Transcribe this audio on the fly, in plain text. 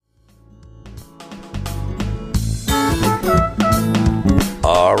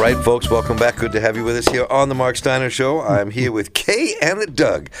right, folks, welcome back. Good to have you with us here on the Mark Steiner Show. I'm here with Kay and the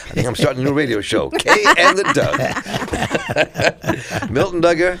Doug. I think I'm starting a new radio show, Kay and the Doug. Milton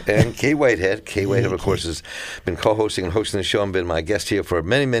Duggar and Kay Whitehead. Kay Whitehead, of course, has been co-hosting and hosting the show and been my guest here for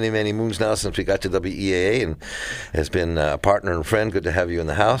many, many, many moons now since we got to WEAA, and has been a partner and friend. Good to have you in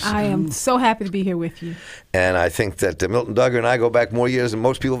the house. I am so happy to be here with you. And I think that Milton Duggar and I go back more years than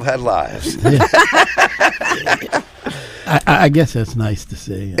most people have had lives. I guess that's nice to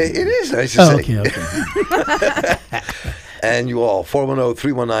say. It is nice to say. Okay. And you all,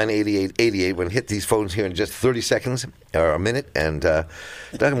 410-319-8888. We're going to hit these phones here in just 30 seconds or a minute. And, Doug,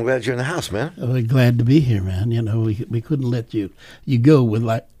 I'm glad you're in the house, man. We're glad to be here, man. You know, we couldn't let you go with,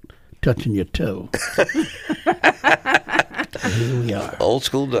 like, touching your toe. Here we are. Old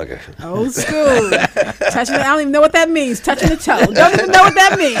school Duggar. Old school. Touching I don't even know what that means. Touching the toe. Don't even know what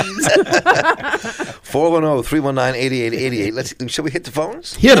that means. 410-319-8888. Shall we hit the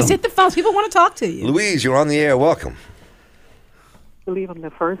phones? Let's hit the phones. People want to talk to you. Louise, you're on the air. Welcome. I believe I'm the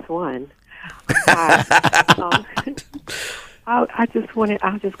first one. I just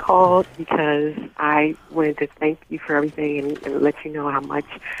called because I wanted to thank you for everything and let you know how much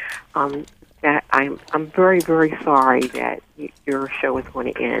that I'm very, very sorry that your show is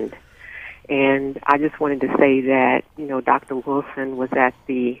going to end. And I just wanted to say that, you know, Dr. Wilson was at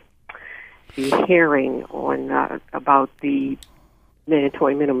the hearing on about the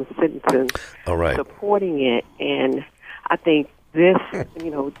mandatory minimum sentences, All right. supporting it. And I think this,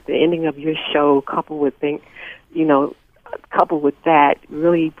 you know, the ending of your show coupled with that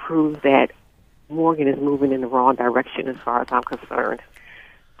really proves that Morgan is moving in the wrong direction as far as I'm concerned.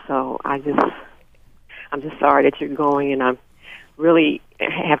 So I'm just sorry that you're going, and I really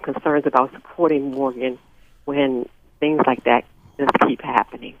have concerns about supporting Morgan when things like that just keep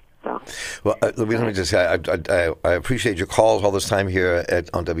happening. So, well, let me just say, I appreciate your calls all this time here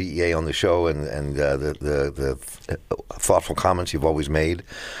on WEA on the show, and the thoughtful comments you've always made.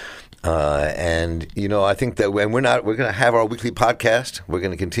 And you know, I think that we're going to have our weekly podcast. We're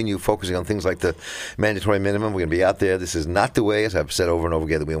going to continue focusing on things like the mandatory minimum. We're going to be out there. This is not the way, as I've said over and over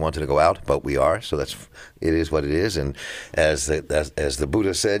again, that we wanted to go out, but we are. So it is what it is. And as the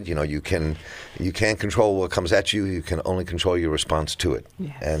Buddha said, you know, you can control what comes at you. You can only control your response to it.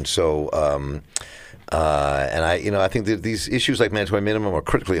 Yes. And so. I think that these issues like mandatory minimum are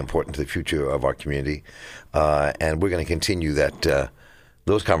critically important to the future of our community, and we're going to continue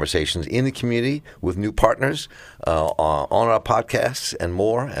those conversations in the community with new partners on our podcasts and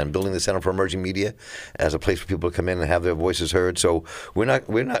more, and building the Center for Emerging Media as a place for people to come in and have their voices heard. So we're not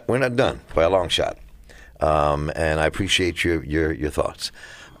done by a long shot, and I appreciate your thoughts.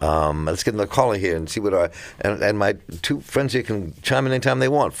 Let's get another caller here and see what and my two friends here can chime in anytime they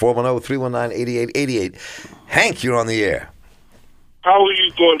want. 410-319-8888. Hank, you're on the air. How are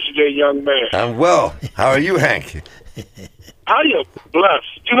you doing today, young man? I'm well. How are you, Hank? I am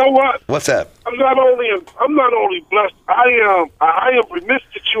blessed. You know what? What's that? I'm not only blessed. I am remiss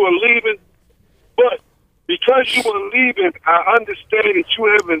that you are leaving, but because you are leaving, I understand that you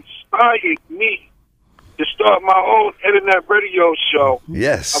have inspired me to start my own internet radio show.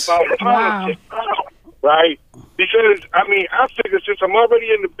 Yes. About politics, right? Because I figure since I'm already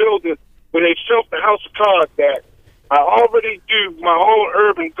in the building where they built the House of Cards, that I already do my own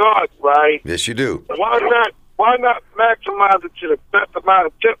urban guards, right? Yes, you do. Why not maximize it to the best amount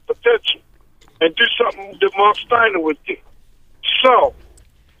of potential and do something that Mark Steiner would do? So,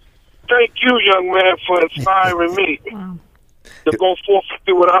 thank you, young man, for inspiring me to go forth and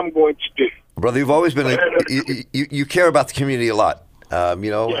do what I'm going to do. Brother, you've always been you care about the community a lot. Yeah.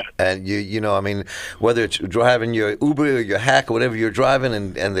 And whether it's driving your Uber or your Hack or whatever you're driving,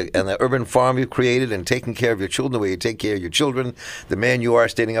 and the urban farm you created, and taking care of your children the way you take care of your children, the man you are,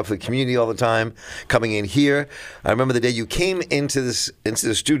 standing up for the community all the time, coming in here. I remember the day you came into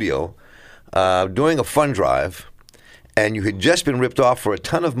the studio doing a fund drive, and you had just been ripped off for a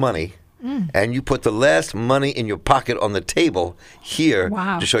ton of money. And you put the last money in your pocket on the table here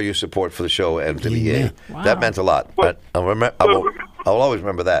to show your support for the show and WEA. Wow. That meant a lot. But I will always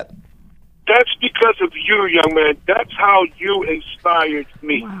remember that. That's because of you, young man. That's how you inspired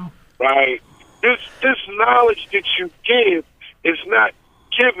me, right? This knowledge that you give is not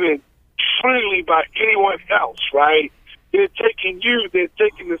given freely by anyone else, right? They're taking you. They're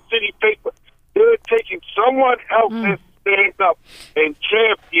taking the city paper. They're taking someone else that stands up and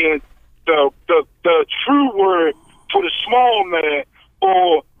champions the true word for the small man,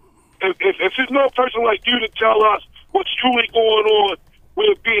 or if there's no person like you to tell us what's truly going on,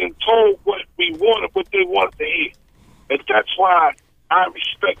 we're being told what we want and what they want to hear. And that's why I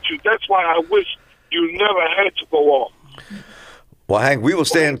respect you. That's why I wish you never had to go off. Well, Hank, we will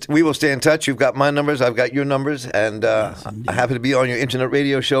stay in touch. You've got my numbers. I've got your numbers, and I'm happy to be on your internet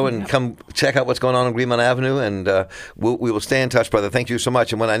radio show and come check out what's going on Greenmount Avenue. And we will stay in touch, brother. Thank you so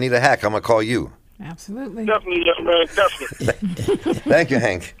much. And when I need a hack, I'm gonna call you. Absolutely. Definitely, young man. Definitely. Thank you,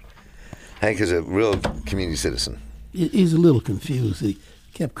 Hank. Hank is a real community citizen. He's a little confused. He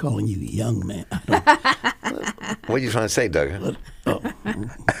kept calling you young man. What are you trying to say, Doug?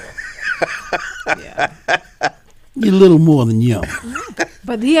 Yeah. You're a little more than young.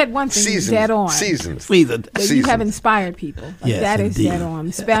 But he had one thing dead on. Seasons. That you have inspired people. Like, Yes, that is indeed. dead on.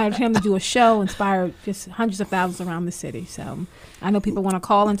 Inspired him to do a show, inspired just hundreds of thousands around the city. So I know people want to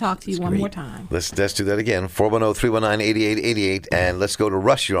call and talk to you one more time. Let's do that again. 410-319-8888. And let's go to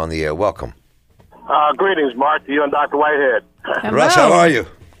Russ. You're on the air. Welcome. Greetings, Mark, to you and Dr. Whitehead. Hello. Russ, how are you?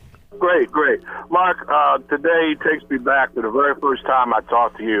 Great. Mark, today takes me back to the very first time I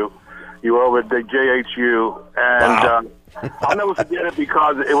talked to you. You were over at the JHU, and I'll never forget it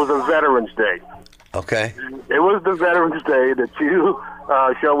because it was a Veterans Day. Okay. It was the Veterans Day that you,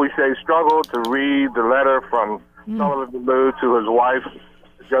 shall we say, struggled to read the letter from Sullivan DeLue to his wife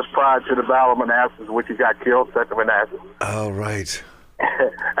just prior to the Battle of Manassas, in which he got killed, Second Manassas. Oh, right.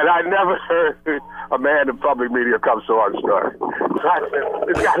 And I never heard a man in public media come so unstuck. So I said,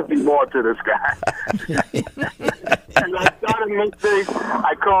 there's got to be more to this guy. And I started listening.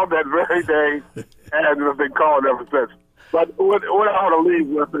 I called that very day, and I've been calling ever since. But what I want to leave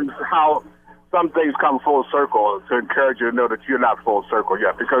with is how some things come full circle to encourage you to know that you're not full circle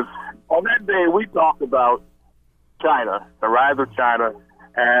yet. Because on that day, we talked about China, the rise of China,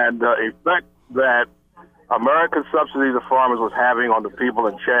 and the effect that American subsidies of farmers was having on the people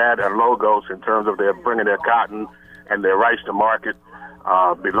in Chad and Lagos in terms of their bringing their cotton and their rice to market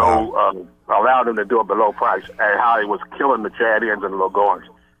allowed them to do it below price, and how it was killing the Chadians and Lagos.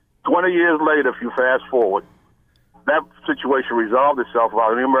 20 years later, if you fast forward, that situation resolved itself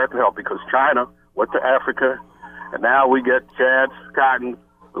without any American help because China went to Africa, and now we get Chad's cotton,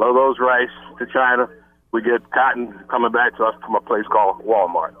 Lagos rice to China. We get cotton coming back to us from a place called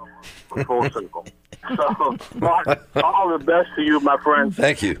Walmart. Full circle. So, Mark, all the best to you, my friend.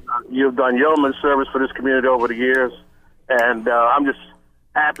 Thank you. You've done yeoman service for this community over the years, and I'm just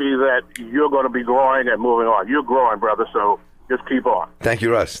happy that you're going to be growing and moving on. You're growing, brother, so just keep on. Thank you,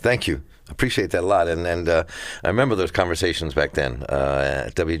 Russ. Thank you. Appreciate that a lot. And I remember those conversations back then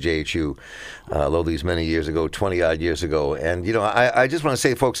at WJHU, these many years ago, 20-odd years ago. And, I just want to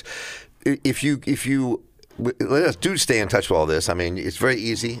say, folks, if you let us stay in touch with all this. I mean, it's very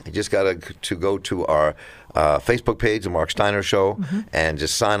easy. You just got to go to our Facebook page, The Mark Steiner Show, and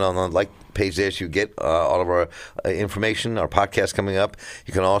just sign on the like page there so you get all of our information, our podcast coming up.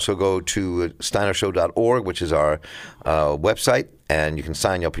 You can also go to steinershow.org, which is our website, and you can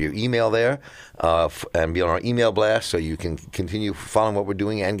sign up your email there and be on our email blast so you can continue following what we're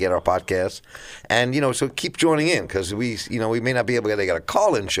doing and get our podcasts. And, so keep joining in because we may not be able to get a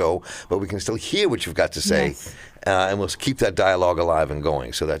call-in show, but we can still hear what you've got to say. Yes. And we'll keep that dialogue alive and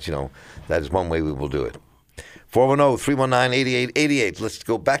going so that, that is one way we will do it. 410-319-8888. Let's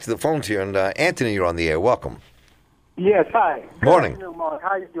go back to the phones here. And Anthony, you're on the air. Welcome. Yes, hi. Morning. Good afternoon, Mark.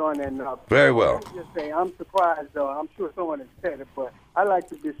 How you doing? And Very well. Let me just say, I'm surprised, though. I'm sure someone has said it, but I'd like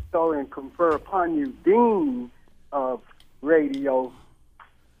to bestow and confer upon you, Dean of Radio,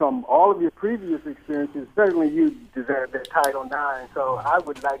 from all of your previous experiences. Certainly, you deserve that Title IX. So I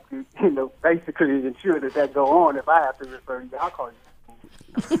would like to, basically ensure that go on. If I have to refer to you, I'll call you.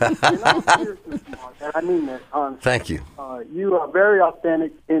 Seriously, Mark, I mean that. Thank you. You are very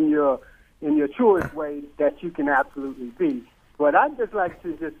authentic in your truest way that you can absolutely be. But I'd just like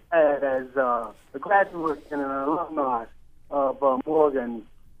to just add, as a graduate and an alumni of Morgan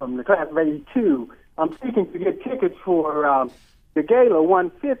from the class of '82, I'm seeking to get tickets for the Gala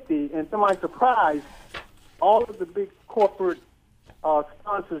 150, and to my surprise, all of the big corporate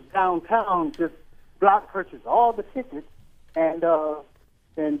sponsors downtown just block purchase all the tickets, and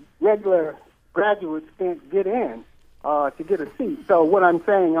regular graduates can't get in to get a seat. So what I'm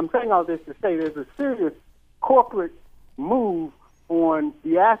saying all this to say there's a serious corporate move on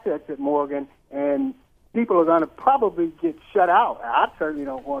the assets at Morgan, and people are going to probably get shut out. I certainly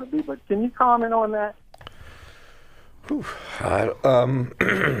don't want to be, but can you comment on that? What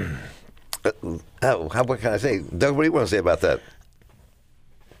can I say? Doug, what do you want to say about that?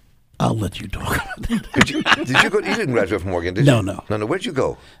 I'll let you talk about that. Did you go? You didn't graduate from Morgan, did No, you? no. No. Where'd you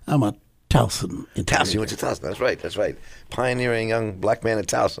go? I'm a Towson. Towson. You went to Towson. That's right. Pioneering young black man at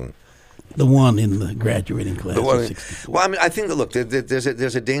Towson. The one in the graduating class of 64. Well, I mean, I think that, look,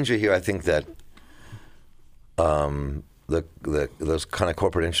 there's a danger here. I think that those kind of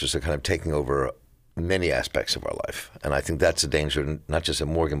corporate interests are kind of taking over many aspects of our life. And I think that's a danger, not just at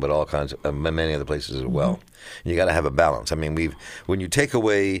Morgan, but all kinds of many other places as well. And you got to have a balance. I mean, when you take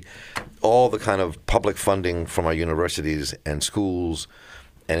away all the kind of public funding from our universities and schools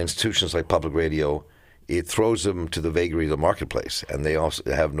and institutions like public radio, it throws them to the vagary of the marketplace, and they also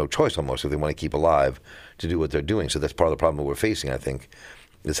have no choice almost if they want to keep alive to do what they're doing. So that's part of the problem that we're facing, I think,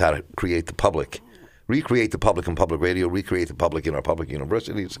 is how to create the public, recreate the public in public radio, recreate the public in our public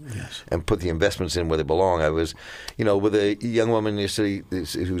universities, and put the investments in where they belong. I was, with a young woman yesterday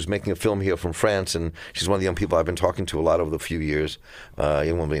who's making a film here from France, and she's one of the young people I've been talking to a lot over the few years. A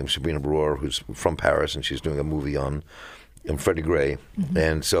young woman named Sabrina Brewer, who's from Paris, and she's doing a movie on Freddie Gray.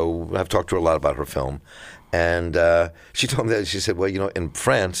 And so I've talked to her a lot about her film. And she told me that, she said, well, in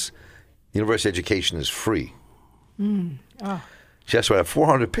France, university education is free. She has to write a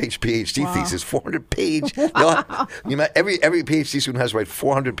 400-page PhD thesis, 400-page. Wow. Every PhD student has to write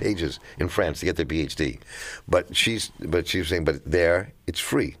 400 pages in France to get their PhD. But she's saying, but there, it's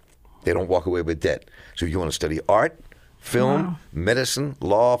free. They don't walk away with debt. So if you want to study art, film, medicine,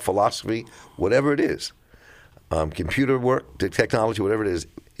 law, philosophy, whatever it is, computer work, technology, whatever it is,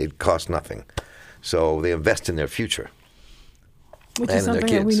 it costs nothing. So they invest in their future. Which is something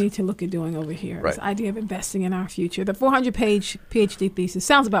that we need to look at doing over here. Right. This idea of investing in our future. The 400-page PhD thesis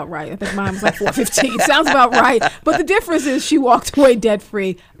sounds about right. I think mine was like 415. Sounds about right. But the difference is she walked away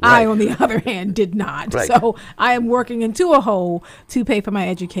debt-free. Right. I, on the other hand, did not. Right. So I am working into a hole to pay for my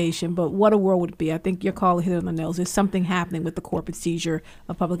education. But what a world would it be? I think your caller hit it on the nose. There's something happening with the corporate seizure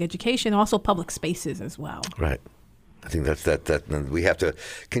of public education, also public spaces as well. Right. I think that we have to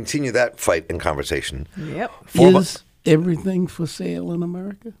continue that fight and conversation. Yep. Is everything for sale in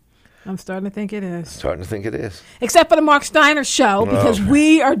America? I'm starting to think it is. Except for the Mark Steiner show, because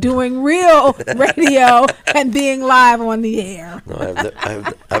we are doing real radio and being live on the air.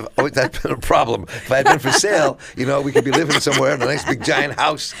 I've always, that's been a problem. If I had been for sale, we could be living somewhere in a nice big giant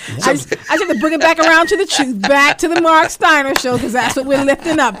house. I just have to bring it back around to the truth, back to the Mark Steiner show, because that's what we're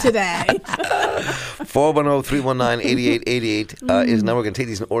lifting up today. 410-319-8888 is now. We're going to take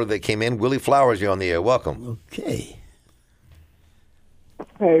these in order they came in. Willie Flowers, you're on the air. Welcome. Okay.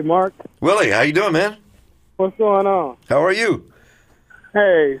 Hey, Mark. Willie, how you doing, man? What's going on? How are you?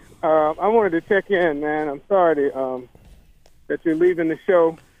 Hey, I wanted to check in, man. I'm sorry that you're leaving the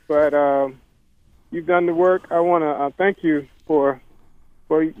show, but you've done the work. I want to thank you for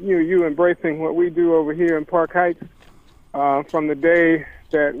you embracing what we do over here in Park Heights from the day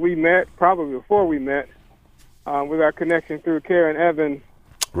that we met, probably before we met, with our connection through Karen Evans.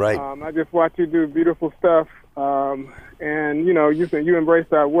 Right. I just watched you do beautiful stuff. And, you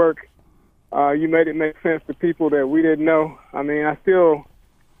embraced our work. You made it make sense to people that we didn't know. I mean, I still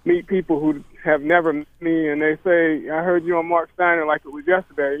meet people who have never met me, and they say, I heard you on Mark Steiner like it was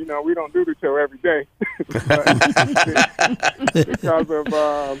yesterday. We don't do the show every day. Because of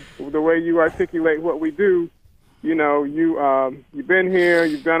the way you articulate what we do, you've been here,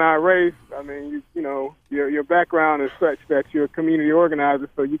 you've done our race. I mean, your background is such that you're a community organizer,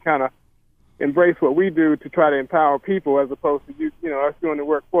 so you kind of embrace what we do to try to empower people as opposed to us doing the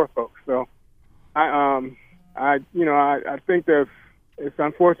work for folks. So I think that it's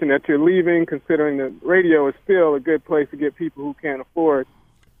unfortunate that you're leaving, considering that radio is still a good place to get people who can't afford,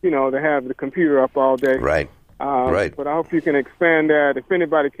 to have the computer up all day. Right. Right. But I hope you can expand that. If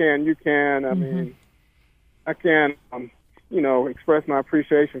anybody can, you can. I mean, I can, express my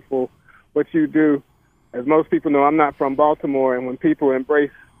appreciation for what you do. As most people know, I'm not from Baltimore, and when people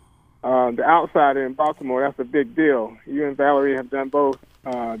embrace the outsider in Baltimore, that's a big deal. You and Valerie have done both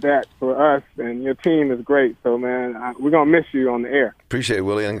that for us, and your team is great. So, man, we're going to miss you on the air. Appreciate it,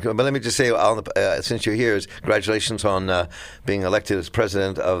 Willie. But let me just say, since you're here, congratulations on being elected as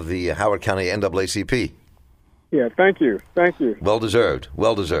president of the Howard County NAACP. Yeah, thank you. Thank you. Well deserved.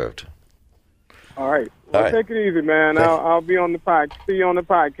 Well deserved. All right. Well, take it easy, man. I'll be on the see you on the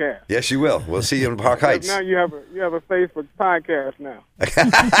podcast. Yes, you will. We'll see you in Park Heights. Now you have a face for podcast now.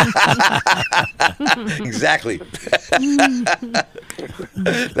 Exactly.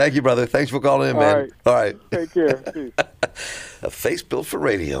 Thank you, brother. Thanks for calling in, man. All right. Take care. Peace. A face built for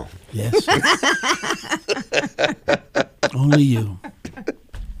radio. Yes. Only you.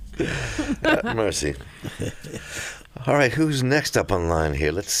 Mercy. All right, who's next up on line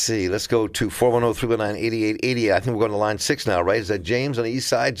here? Let's see. Let's go to 410-319-8888. I think we're going to line 6 now, right? Is that James on the east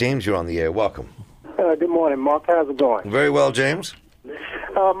side? James, you're on the air. Welcome. Good morning, Mark. How's it going? Very well, James.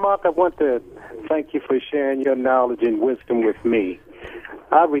 Mark, I want to thank you for sharing your knowledge and wisdom with me.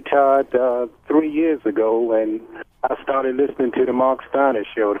 I retired 3 years ago, and I started listening to the Mark Steiner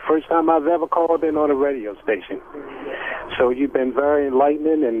show. The first time I've ever called in on a radio station. So you've been very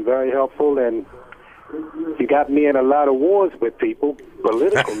enlightening and very helpful, and You got me in a lot of wars with people,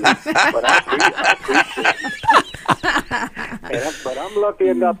 politically, but I appreciate it. But I'm lucky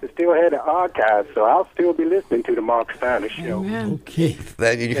enough to still have the archive, so I'll still be listening to the Mark Steiner Show. Amen. Okay.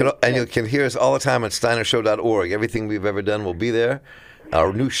 You can hear us all the time at steinershow.org. Everything we've ever done will be there.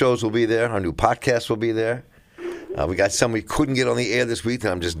 Our new shows will be there. Our new podcasts will be there. We got some we couldn't get on the air this week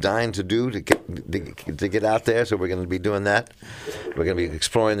that I'm just dying to do to get out there. So we're going to be doing that. We're going to be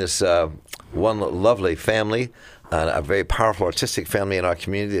exploring this one lovely family, a very powerful artistic family in our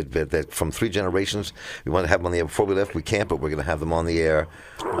community that from 3 generations. We want to have them on the air before we left. We can't, but we're going to have them on the air.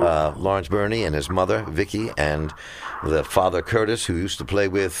 Lawrence Burney and his mother, Vicky, and the father, Curtis, who used to play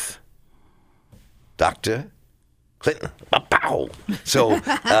with Dr. Clinton. Pow! So,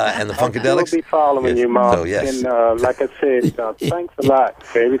 and the Funkadelics. We'll be following you, Mark. So, yes. And like I said, thanks a lot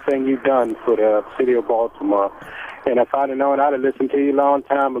for everything you've done for the city of Baltimore. And if I'd have known, I'd have listened to you a long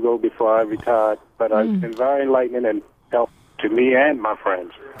time ago before I retired. But it's been very enlightening and helpful to me and my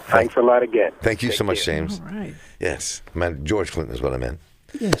friends. Thanks a lot again. Thank you so much, James. All right. Yes. I meant George Clinton is what I meant.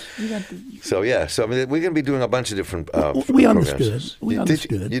 Yes. So, yeah. So, I mean, we're going to be doing a bunch of different we programs. understood. We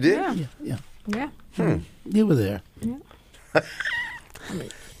understood. You did? Yeah. You were there. Yeah.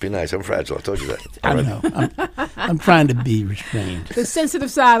 Be nice. I'm fragile. I told you that. I know. I'm trying to be restrained. The sensitive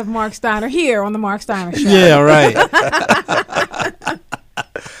side of Mark Steiner here on the Mark Steiner Show. Yeah, right.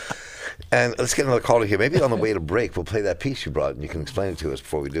 And let's get another caller here. Maybe on the way to break, we'll play that piece you brought, and you can explain it to us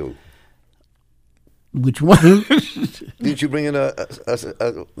before we do. Which one? Didn't you bring in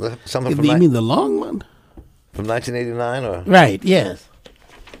something from You mean the long one? From 1989? Or? Right, yes.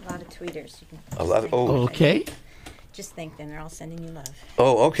 A lot of tweeters. You can A lot of, Okay. just think them. They're all sending you love.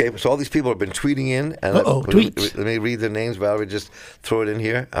 Oh, okay. So all these people have been tweeting in. And tweets. Let me read their names. Valerie, just throw it in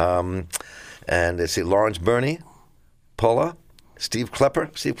here. And they say Lawrence Burney, Paula, Steve Klepper,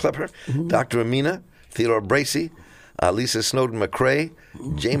 Dr. Amina, Theodore Bracey, Lisa Snowden McCrae,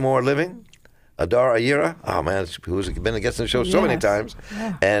 J. Moore Living, Adar Ayira, oh man, who's been a guest on the show so many times,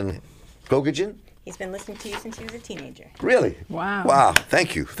 and Gogajin. He's been listening to you since he was a teenager. Really? Wow. Wow.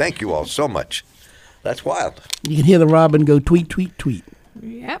 Thank you all so much. That's wild. You can hear the robin go tweet, tweet, tweet.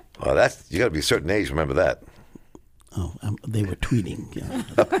 Yep. Well, you got to be a certain age. Remember that. Oh, they were tweeting. Yeah.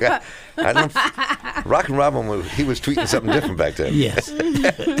 Okay. I don't. Rockin' Robin he was tweeting something different back then. Yes.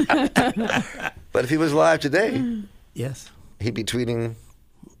 But if he was alive today, yes, he'd be tweeting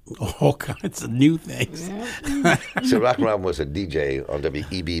all kinds of new things. Yeah. So Rockin' Robin was a DJ on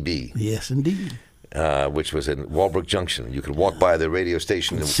WEBB. Yes, indeed. Which was in Walbrook Junction. You could walk by the radio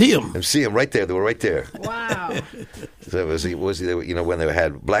station and see them. And see them right there. They were right there. Wow. So it was when they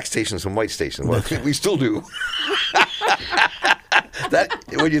had black stations and white stations. Well, we still do. That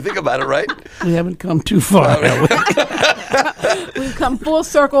when you think about it, right? We haven't come too far. We've come full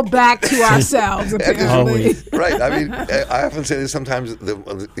circle back to ourselves, apparently. Right. I mean, I often say this sometimes.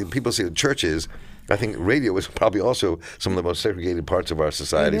 The people say the churches. I think radio is probably also some of the most segregated parts of our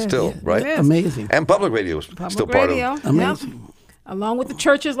society still, right? Amazing. And public radio is still part of amazing. Yep. Along with the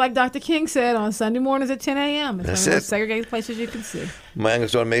churches, like Dr. King said, on Sunday mornings at 10 a.m. It's one of the most segregated places you can see. My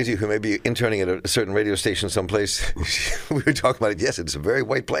youngest daughter, Maisie, who may be interning at a certain radio station someplace, we were talking about it. Yes, it's a very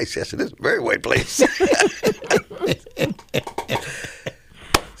white place. Yes, it is a very white place.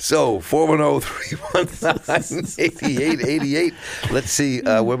 So, 410-319-8888. Let's see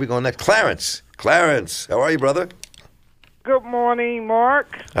where we go next. Clarence, how are you, brother? Good morning,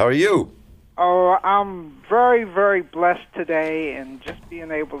 Mark. How are you? Oh, I'm very, very blessed today, and just being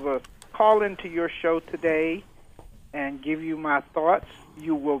able to call into your show today and give you my thoughts.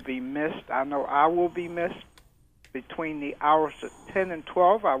 You will be missed. I know I will be missed. Between the hours of 10 and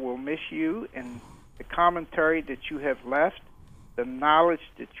 12, I will miss you and the commentary that you have left, the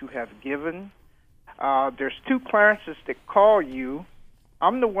knowledge that you have given. There's 2 Clarences that call you.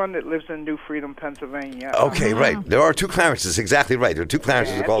 I'm the one that lives in New Freedom, Pennsylvania. Okay, right. There are 2 Clarences. Exactly right. There are 2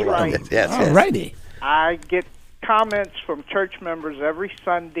 Clarences that call right. Yes. All righty. I get comments from church members every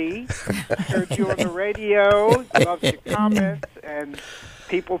Sunday. Heard you on the radio. Love your comments. And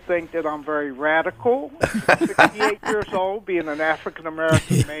people think that I'm very radical. 68 years old, being an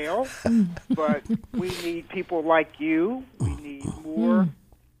African-American male. But we need people like you. We need more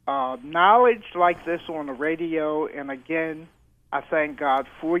knowledge like this on the radio. And again, I thank God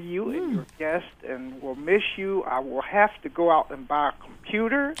for you and your guest, and will miss you. I will have to go out and buy a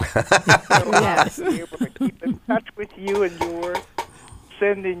computer so I'll be able to keep in touch with you and yours,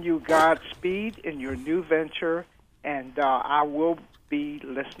 sending you Godspeed in your new venture, and I will be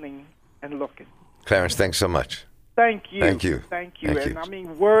listening and looking. Clarence, thanks so much. Thank you. Thank you. Thank you. And I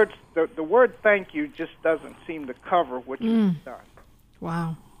mean, words. The word "thank you" just doesn't seem to cover what you've done.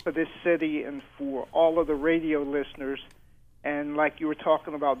 Wow. for this city and for all of the radio listeners. And like you were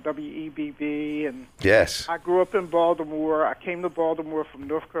talking about WEBB, and yes, I grew up in Baltimore. I came to Baltimore from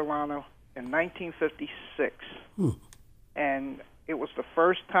North Carolina in 1956, and it was the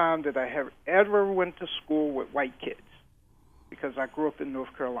first time that I have ever went to school with white kids because I grew up in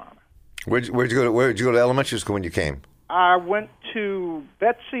North Carolina. Where'd you go to elementary school when you came? I went to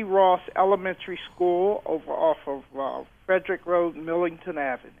Betsy Ross Elementary School over off of Frederick Road, Millington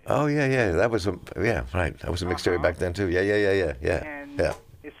Avenue. Oh yeah, that was right. That was a mixed area back then too. Yeah. And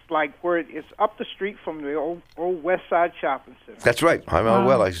it's like it's up the street from the old West Side Shopping Center. That's right. I know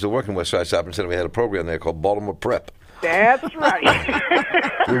well. I used to work in West Side Shopping Center. We had a program there called Baltimore Prep. That's right.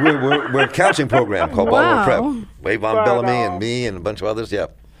 we're a counseling program called Baltimore Prep. Avon Bellamy and me and a bunch of others. Yeah.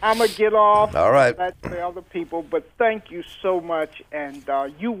 I'm going to get off. All right. That's the other people, but thank you so much, and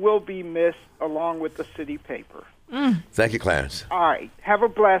you will be missed along with the city paper. Thank you, Clarence. All right. Have a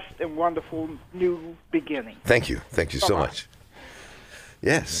blessed and wonderful new beginning. Thank you. Thank you so much.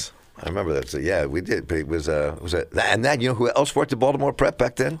 Yes. I remember that. So, yeah, we did. But it was and that, you know who else worked at Baltimore Prep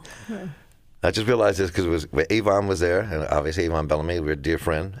back then? Yeah. I just realized this because Avon was there, and obviously Avon Bellamy, we were a dear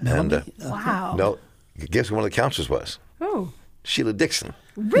friend. Bellamy? And, wow. No, guess who one of the counselors was? Who? Sheila Dixon.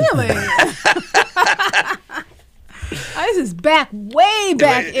 Really? This is way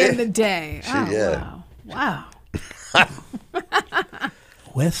back in the day. Wow.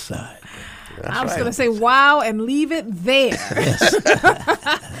 West Side. I was going to say wow and leave it there. Yes.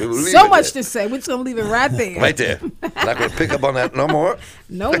 So much to say. We're just going to leave it right there. Right there. Not going to pick up on that no more.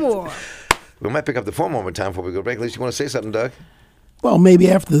 No more. We might pick up the phone one more time before we go to break. At least you want to say something, Doug? Well, maybe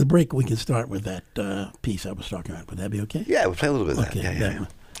after the break we can start with that piece I was talking about. Would that be okay? Yeah, we'll play a little bit of that. Okay, Yeah.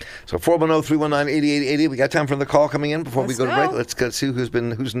 So 410-319-8880. We got time for the call coming in before we go to break. Let's go see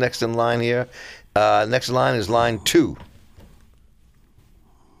who's next in line here. Next in line is line 2.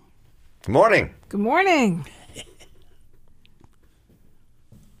 Good morning. Good morning.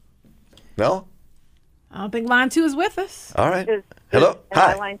 No? I don't think line 2 is with us. All right. Hello?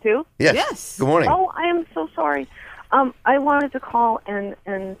 Hi. Am I line 2? Yes. Good morning. Oh, I am so sorry. I wanted to call and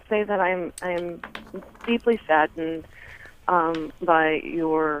say that I'm deeply saddened by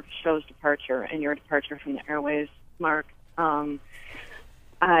your show's departure and your departure from the airwaves, Mark.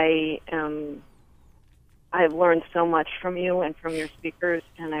 I've learned so much from you and from your speakers,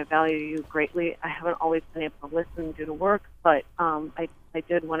 and I value you greatly. I haven't always been able to listen due to work, but I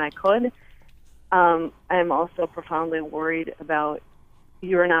did when I could. I'm also profoundly worried about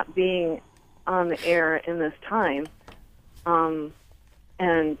your not being on the air in this time.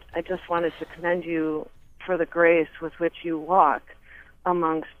 And I just wanted to commend you for the grace with which you walk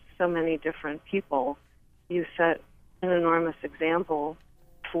amongst so many different people. You set an enormous example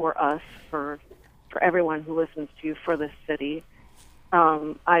for us, for everyone who listens to you, for this city.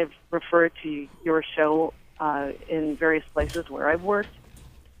 I've referred to your show in various places where I've worked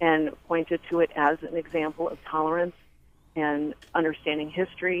and pointed to it as an example of tolerance and understanding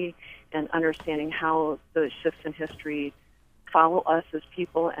history and understanding how the shifts in history follow us as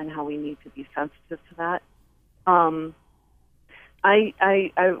people and how we need to be sensitive to that.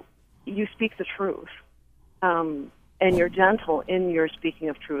 You speak the truth, and you're gentle in your speaking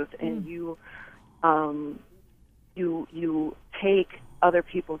of truth, and you take other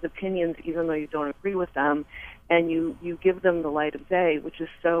people's opinions, even though you don't agree with them, and you give them the light of day, which is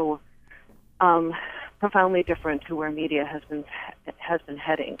so profoundly different to where media has been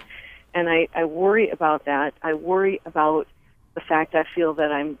heading. And I worry about that. I worry about the fact I feel that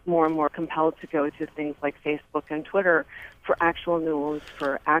I'm more and more compelled to go to things like Facebook and Twitter for actual news,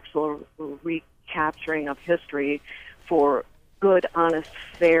 for actual recapturing of history, for good, honest,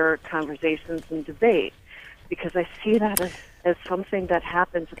 fair conversations and debate, because I see that as something that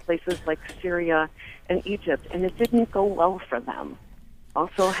happened to places like Syria and Egypt, and it didn't go well for them.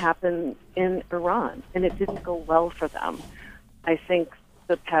 Also happened in Iran, and it didn't go well for them. I think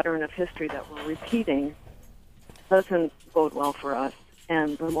the pattern of history that we're repeating doesn't bode well for us,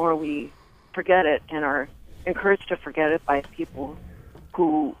 and the more we forget it and are encouraged to forget it by people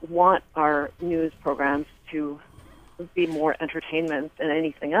who want our news programs to be more entertainment than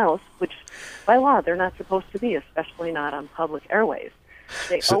anything else, which by law they're not supposed to be, especially not on public airways.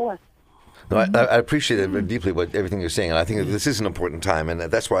 They owe us. No, I appreciate it deeply, everything you're saying, and I think this is an important time, and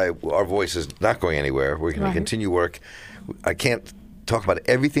that's why our voice is not going anywhere. We're going to continue work. I can't talk about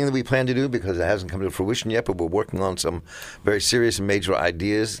everything that we plan to do because it hasn't come to fruition yet, but we're working on some very serious and major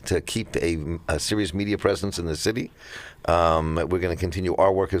ideas to keep a serious media presence in the city. We're going to continue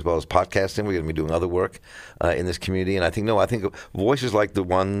our work as well as podcasting. We're going to be doing other work in this community, and I think voices like the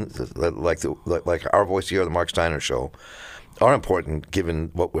one, like our voice here, the Mark Steiner Show, are important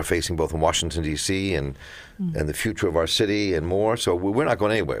given what we're facing both in Washington, D.C. and the future of our city and more. So we're not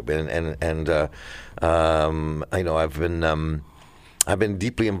going anywhere. I know I've been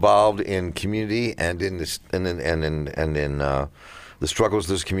deeply involved in community and in this and in the struggles of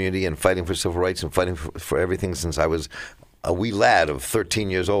this community and fighting for civil rights and fighting for everything since I was a wee lad of 13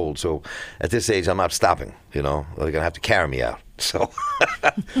 years old. So at this age, I'm not stopping. They're going to have to carry me out. So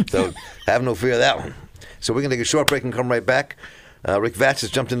have no fear of that one. So we're going to take a short break and come right back. Rick Vatz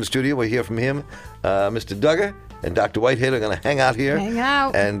has jumped in the studio. We'll hear from him. Mr. Duggar and Dr. Whitehead are going to hang out here. Hang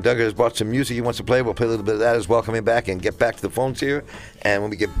out. And Duggar has brought some music he wants to play. We'll play a little bit of that as well coming back and get back to the phones here. And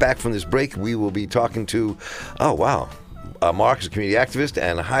when we get back from this break, we will be talking to, Mark is a community activist,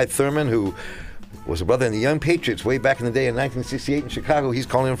 and Hyde Thurman, who was a brother in the Young Patriots way back in the day in 1968 in Chicago. He's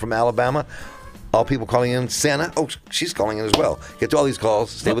calling in from Alabama. All people calling in. Santa. Oh, she's calling in as well. Get to all these calls.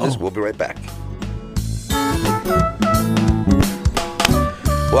 Stay with us. We'll be right back.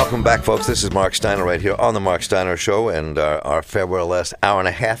 Welcome back, folks. This is Mark Steiner right here on the Mark Steiner Show, and our farewell last hour and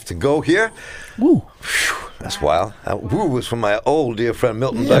a half to go here. Woo. Whew, that's wild. Woo was from my old dear friend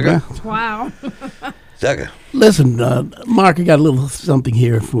Milton Duggar. Wow. Duggar. Listen, Mark, I got a little something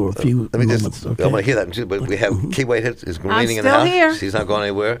here for a few moments. Okay? I want to hear that too, but we have Kay Whitehead is remaining in the house. Here. She's not going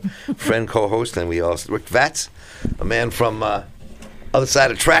anywhere. Friend, co-host, and we also Rick Vatz, a man from other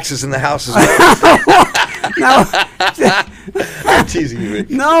side of tracks, is in the house as well. No, I'm teasing you, Rick.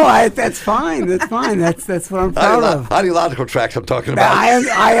 No, that's fine. That's fine. That's what I'm proud of. Ideological tracks I'm talking about.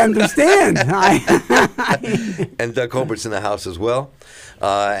 I understand. And Doug Colbert's in the house as well.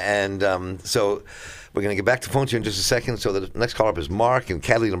 So we're going to get back to phones here in just a second. So the next caller up is Mark, and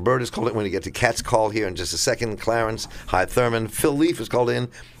Kathleen and Bird is called in. We're going to get to Kat's call here in just a second. Clarence, Hyde Thurman, Phil Leaf is called in.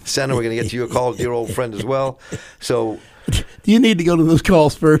 Senator, we're going to get to your call, dear old friend as well. So, do you need to go to those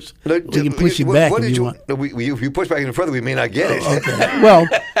calls first? No, we can push you back if you want. If you push back any further, we may not get it. Okay. Well,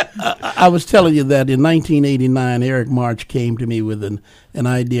 I was telling you that in 1989, Eric March came to me with an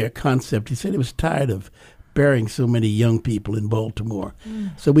idea, a concept. He said he was tired of burying so many young people in Baltimore.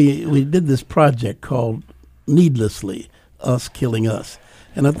 So we did this project called Needlessly, Us Killing Us.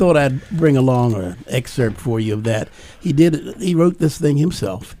 And I thought I'd bring along an excerpt for you of that. He wrote this thing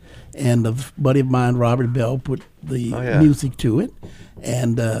himself. And a buddy of mine, Robert Bell, put the music to it.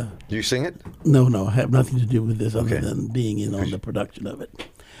 And do you sing it? No, I have nothing to do with this other than being in on the production of it.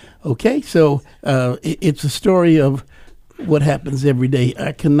 Okay, so it's a story of what happens every day.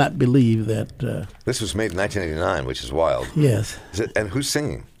 I cannot believe that. This was made in 1989, which is wild. Yes. And who's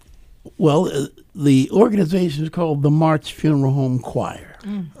singing? Well, the organization is called the March Funeral Home Choir.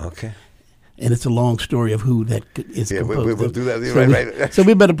 Okay. And it's a long story of who that is composed we'll do that. So right. So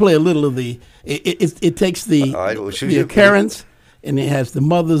we better play a little of the. It takes the occurrence, and it has the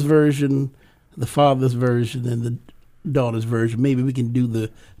mother's version, the father's version, and the daughter's version. Maybe we can do the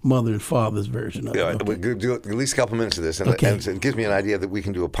mother and father's version of it. We'll do at least a couple minutes of this, and it gives me an idea that we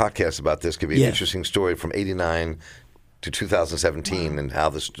can do a podcast about this. Could be an interesting story from '89 to 2017, and how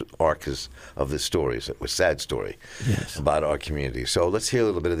the arc is of this story. It's a sad story about our community. So let's hear a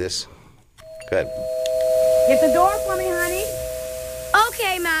little bit of this. Go ahead. Get the door for me, honey.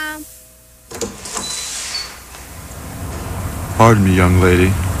 Okay, Mom. Pardon me, young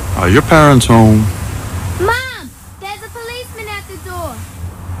lady. Are your parents home? Mom, there's a policeman at the door.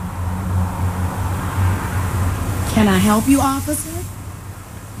 Can I help you, officer?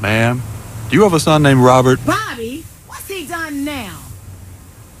 Ma'am, do you have a son named Robert? Bobby? What's he done now?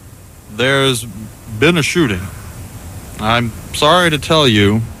 There's been a shooting. I'm sorry to tell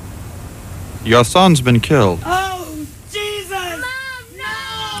you, your son's been killed. Oh, Jesus! Mom,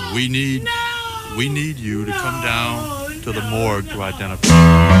 no! We need you to come down to the morgue to identify.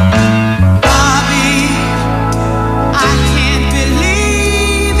 Bobby, I can't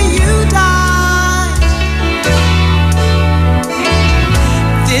believe you died.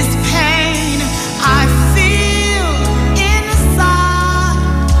 This pain I feel inside.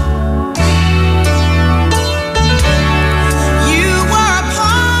 You were a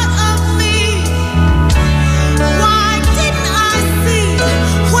part of me. Why didn't I see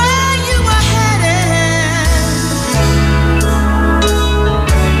where you were headed?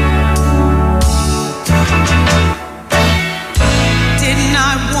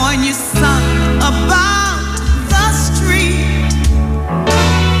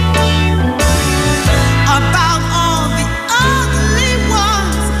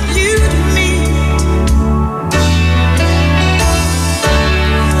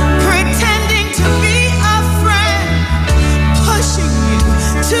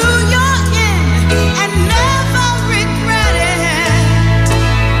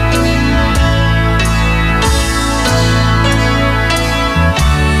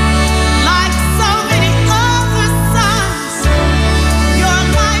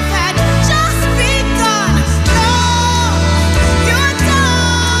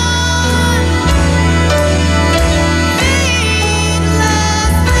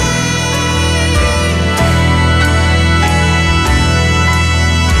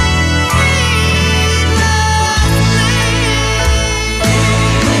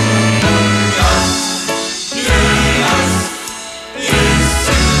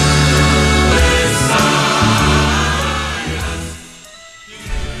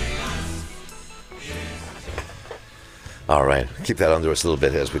 All right. Keep that under us a little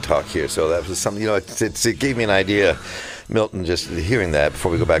bit as we talk here. So that was something, it gave me an idea, Milton, just hearing that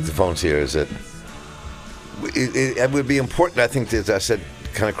before we go back to the phones here, is that it would be important, I think, as I said,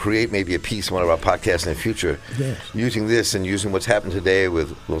 kind of create maybe a piece in one of our podcasts in the future, using this and using what's happened today with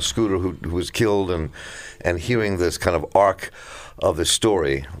little Scooter who was killed, and hearing this kind of arc of the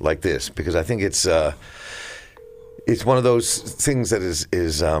story like this, because I think it's one of those things that is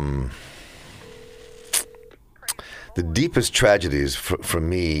the deepest tragedies for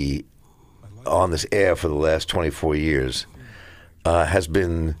me on this air for the last 24 years has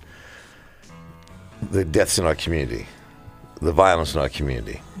been the deaths in our community, the violence in our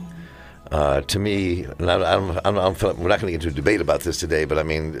community. To me, and we're not going to get into a debate about this today, but I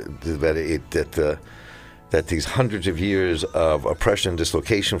mean that these hundreds of years of oppression and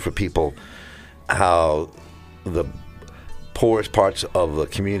dislocation for people, how the poorest parts of the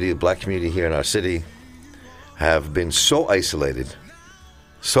community, the black community here in our city, have been so isolated,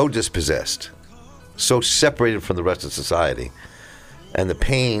 so dispossessed, so separated from the rest of society, and the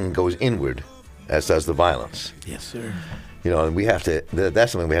pain goes inward, as does the violence. Yes, sir. And we have to.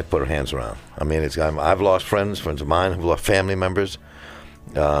 That's something we have to put our hands around. I mean, I've lost friends of mine who've lost family members.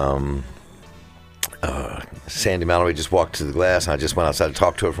 Sandy Mallory just walked to the glass, and I just went outside to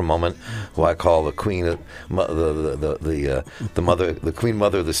talk to her for a moment. Who I call the queen, the mother, the queen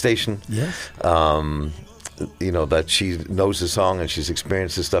mother of the station. Yes. That she knows the song and she's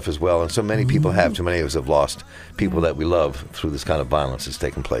experienced this stuff as well. And so many people have. Too many of us have lost people that we love through this kind of violence that's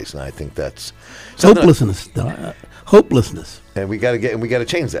taken place. And I think that's hopelessness. Hopelessness. And we got to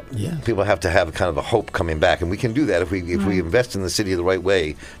change that. Yeah. People have to have kind of a hope coming back, and we can do that if we invest in the city the right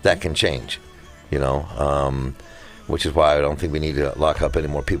way. That can change. Which is why I don't think we need to lock up any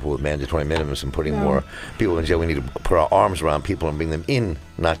more people with mandatory minimums and putting more people in jail. We need to put our arms around people and bring them in,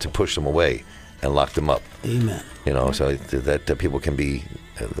 not to push them away and lock them up. Amen. So that people can be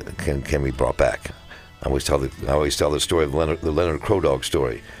brought back. I always tell the story of the Leonard Crow Dog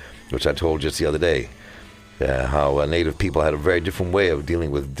story, which I told just the other day. How Native people had a very different way of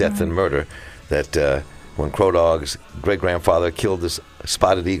dealing with death and murder. That when Crow Dog's great-grandfather killed this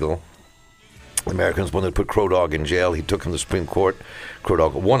spotted eagle, Americans wanted to put Crow Dog in jail. He took him to the Supreme Court. Crow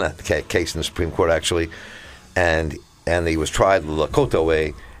Dog won a case in the Supreme Court, actually, and he was tried the Lakota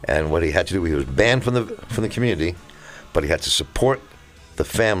way. And what he had to do, he was banned from the community, but he had to support the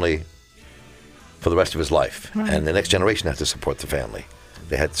family for the rest of his life, and the next generation had to support the family.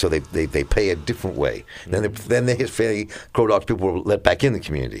 They pay a different way. Then his family, Crow Dog's people were let back in the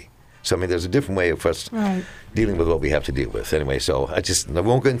community. So, I mean, there's a different way of us dealing with what we have to deal with. Anyway, so I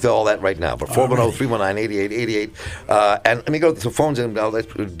won't get into all that right now. But 410-319-8888. And let me go to the phones, and I'll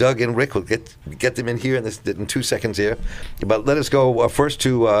let Doug and Rick will get them in here in 2 seconds here. But let us go first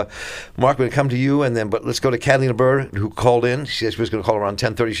to Mark. We're going to come to you, but let's go to Catalina Burr, who called in. She said she was going to call around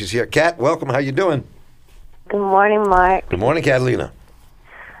 10:30. She's here. Kat, welcome. How you doing? Good morning, Mark. Good morning, Catalina.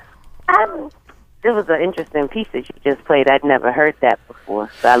 It was an interesting piece that you just played. I'd never heard that before,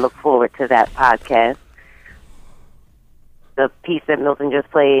 so I look forward to that podcast. The piece that Milton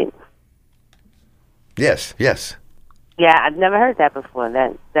just played. Yes. Yeah, I've never heard that before.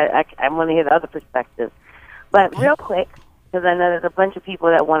 I want to hear the other perspective. But real quick, because I know there's a bunch of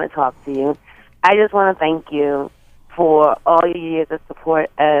people that want to talk to you, I just want to thank you for all your years of support.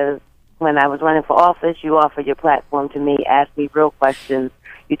 As when I was running for office, you offered your platform to me, asked me real questions.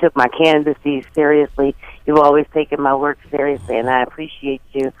 You took my candidacy seriously. You've always taken my work seriously, and I appreciate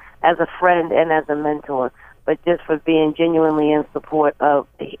you as a friend and as a mentor, but just for being genuinely in support of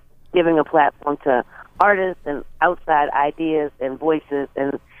giving a platform to artists and outside ideas and voices,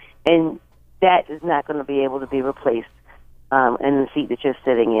 and that is not going to be able to be replaced in the seat that you're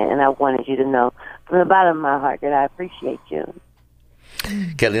sitting in. And I wanted you to know from the bottom of my heart that I appreciate you.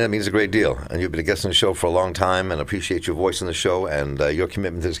 Catalina, that means a great deal. And you've been a guest on the show for a long time, and appreciate your voice in the show and your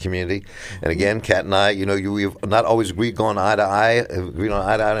commitment to this community. And again, Kat and I, we've not always agreed on eye to eye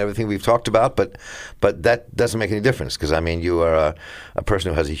on everything we've talked about, but that doesn't make any difference, because, I mean, you are a person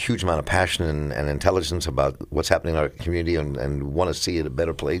who has a huge amount of passion and intelligence about what's happening in our community and want to see it a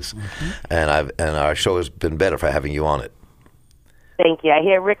better place. Mm-hmm. And our show has been better for having you on it. Thank you. I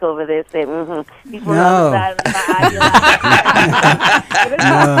hear Rick over there say, People no. on the side of my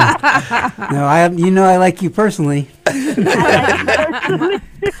eye. No, I like you personally.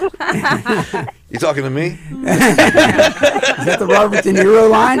 You talking to me? Is that the Robert De Niro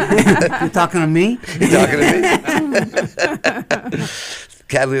line? You're talking to me? You talking to me?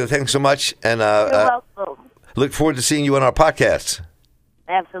 Catalina, thanks so much. And You're welcome. Look forward to seeing you on our podcast.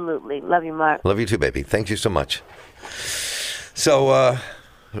 Absolutely. Love you, Mark. Love you too, baby. Thank you so much. So,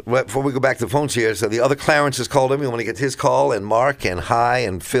 Before we go back to the phones here, so the other Clarence has called in. We want to get his call, and Mark, and Hi,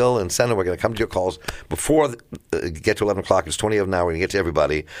 and Phil, and Senna. We're going to come to your calls before get to 11 o'clock. It's 20 of them now. We're going to get to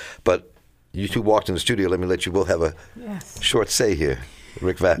everybody. But you two walked in the studio. Let me let you both have a short say here.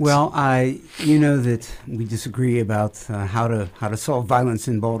 Rick Vatz. Well, you know that we disagree about how to solve violence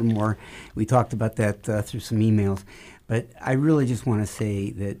in Baltimore. We talked about that through some emails, but I really just want to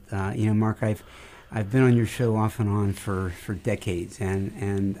say that Mark, I've been on your show off and on for decades,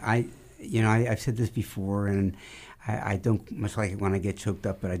 and I've said this before, and I don't much like it when I get choked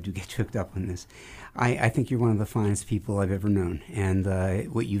up, but I do get choked up on this. I think you're one of the finest people I've ever known,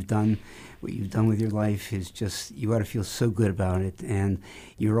 and what you've done with your life is just, you ought to feel so good about it. And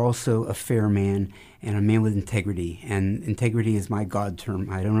you're also a fair man and a man with integrity, and integrity is my God term.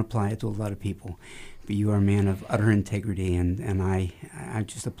 I don't apply it to a lot of people, but you are a man of utter integrity, and I'm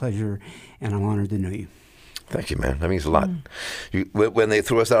just a pleasure, and I'm honored to know you. Thank you, man. That means a lot. When they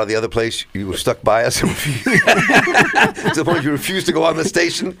threw us out of the other place, you were stuck by us. To the point you refused to go on the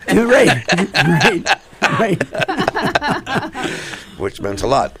station. Right. Which meant a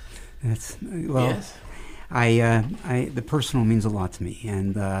lot. Yes. The personal means a lot to me,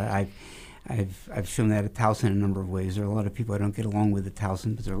 and I've shown that at Towson in a number of ways. There are a lot of people I don't get along with at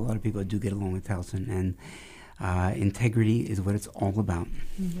Towson, but there are a lot of people I do get along with Towson, and integrity is what it's all about.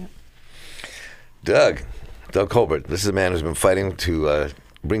 Doug Colbert, this is a man who's been fighting to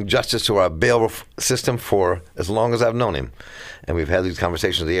bring justice to our bail system for as long as I've known him. And we've had these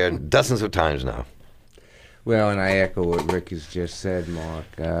conversations in the air dozens of times now. Well, and I echo what Rick has just said, Mark.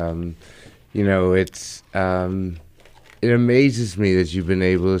 It amazes me that you've been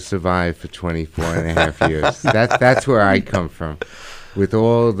able to survive for 24 and a half years. That's where I come from. With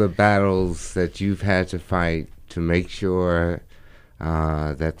all the battles that you've had to fight to make sure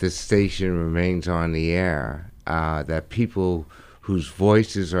that this station remains on the air, that people whose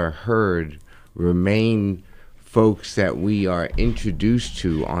voices are heard remain folks that we are introduced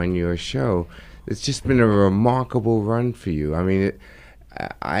to on your show. It's just been a remarkable run for you. I mean,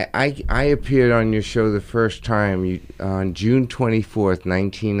 I appeared on your show the first time on June 24th,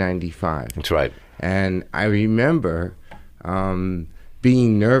 1995. That's right. And I remember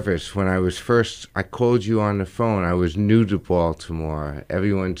being nervous when I called you on the phone. I was new to Baltimore.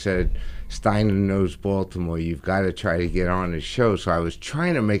 Everyone said, Steiner knows Baltimore. You've got to try to get on the show. So I was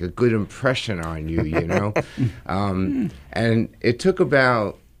trying to make a good impression on you, you know. And it took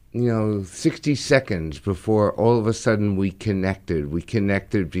about 60 seconds before all of a sudden we connected. We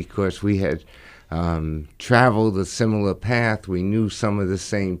connected because we had traveled a similar path. We knew some of the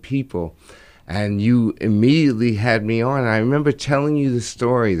same people. And you immediately had me on. I remember telling you the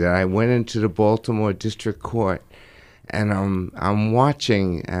story that I went into the Baltimore District Court, and I'm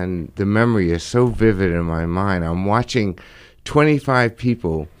watching, and the memory is so vivid in my mind. I'm watching 25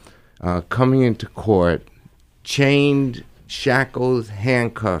 people coming into court, chained, shackled,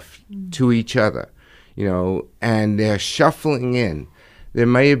 handcuffed to each other, and they're shuffling in. There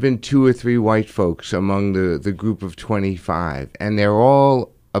may have been 2 or 3 white folks among the group of 25, and they're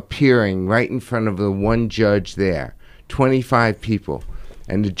all appearing right in front of the one judge there, 25 people.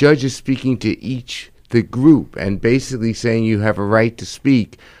 And the judge is speaking to the group and basically saying you have a right to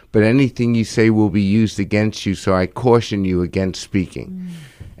speak, but anything you say will be used against you, so I caution you against speaking.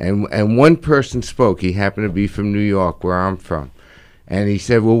 And one person spoke. He happened to be from New York, where I'm from. And he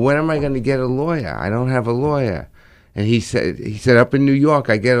said, well, when am I going to get a lawyer? I don't have a lawyer. And he said, up in New York,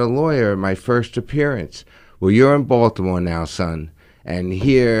 I get a lawyer at my first appearance. Well, you're in Baltimore now, son. And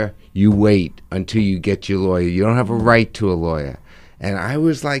here you wait until you get your lawyer. You don't have a right to a lawyer. And I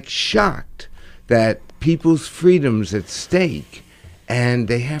was like shocked that people's freedom's at stake, and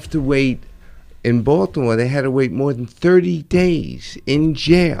they have to wait. In Baltimore, they had to wait more than 30 days in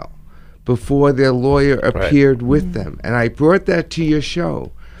jail before their lawyer appeared with them. And I brought that to your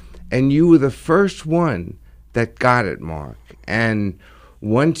show, and you were the first one that got it, Mark. And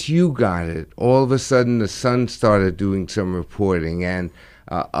once you got it, all of a sudden the Sun started doing some reporting, and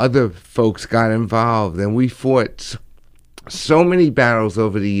other folks got involved, and we fought so many battles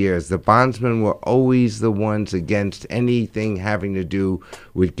over the years. The bondsmen were always the ones against anything having to do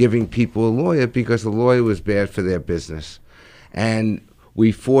with giving people a lawyer, because a lawyer was bad for their business. And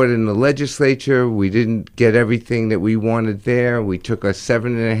we fought in the legislature. We didn't get everything that we wanted there. We took a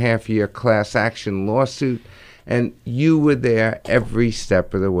 7.5-year class action lawsuit. And you were there every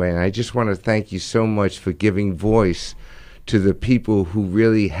step of the way. And I just want to thank you so much for giving voice to the people who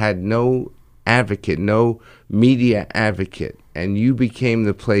really had no advocate, no media advocate. And you became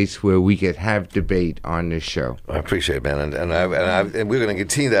the place where we could have debate on this show. I appreciate it, man. And we're going to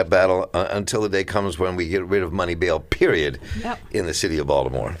continue that battle until the day comes when we get rid of money bail, period, in the city of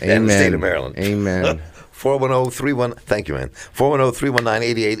Baltimore and the state of Maryland. Amen. 410-31, thank you, man.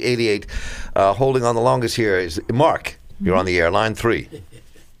 410-319-8888. Holding on the longest here is Mark. You're on the air, line 3.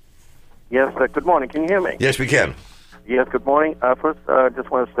 Yes, good morning. Can you hear me? Yes, we can. Yes, good morning. First, I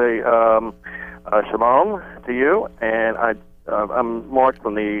just want to say shalom to you, and I'm Mark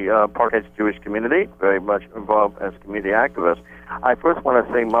from the Park Jewish community, very much involved as a community activist. I first want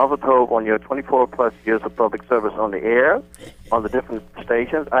to say Mazel Tov on your 24-plus years of public service on the air, on the different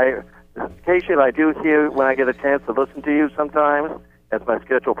stations. Occasionally I do hear when I get a chance to listen to you sometimes, as my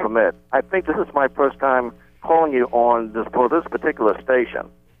schedule permits. I think this is my first time calling you on this particular station,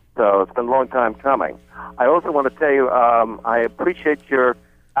 so it's been a long time coming. I also want to tell you I appreciate your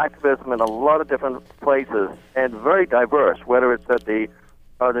activism in a lot of different places and very diverse, whether it's at the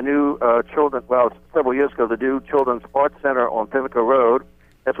new several years ago, the new Children's Arts Center on Pivica Road,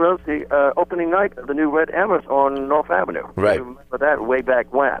 as well as the opening night of the new Red Emirates on North Avenue. Right. You remember that way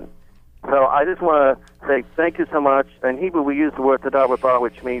back when. So I just want to say thank you so much. In Hebrew, we use the word todah rabah,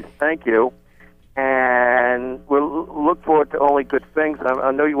 which means thank you. And we'll look forward to only good things.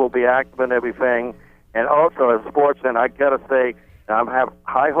 I know you will be active in everything. And also, as a sportsman, I got to say, I have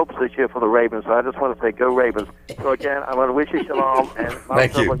high hopes this year for the Ravens, so I just want to say go Ravens. So again, I want to wish you shalom and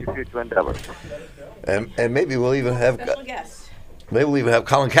thank you on your future endeavors. And maybe we'll even have special guest. Maybe we'll even have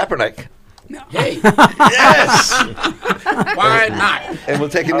Colin Kaepernick. Hey. Yes. Why not? And we'll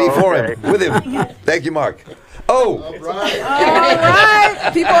take a knee for him, with him. Thank you, Mark. Oh. All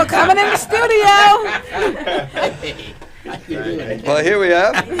right. People are coming in the studio. Well, here we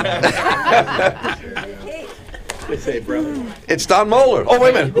have. It's Don Moeller. Oh, wait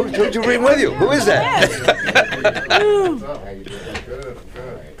a minute. Who'd you bring with you? Who is that?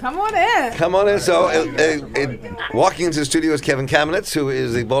 Come on in. Come on in. So, walking into the studio is Kevin Kamenetz, who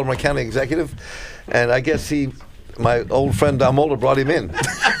is the Baltimore County executive. And I guess my old friend Don Moeller brought him in.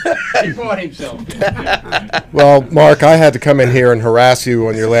 He brought himself. Well, Mark, I had to come in here and harass you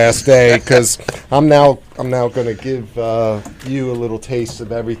on your last day because I'm now going to give you a little taste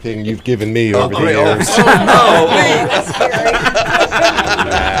of everything you've given me over the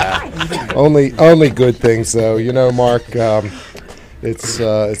years. Only good things, though. You know, Mark,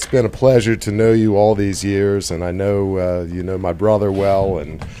 it's been a pleasure to know you all these years, and I know you know my brother well,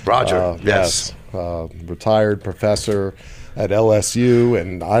 and Roger. Yes, retired professor at LSU,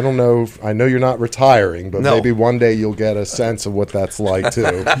 and I don't know. I know you're not retiring, but maybe one day you'll get a sense of what that's like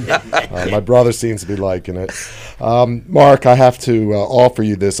too. My brother seems to be liking it. Mark, I have to offer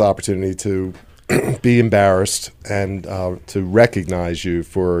you this opportunity to be embarrassed and to recognize you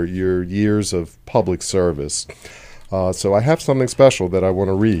for your years of public service. So I have something special that I want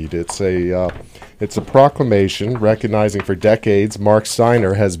to read. It's a proclamation recognizing for decades Mark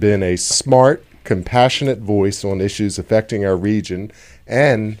Steiner has been a smart, compassionate voice on issues affecting our region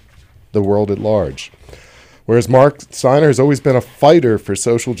and the world at large. Whereas Mark Steiner has always been a fighter for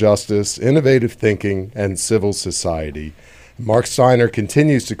social justice, innovative thinking, and civil society. Mark Steiner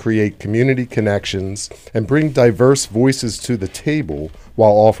continues to create community connections and bring diverse voices to the table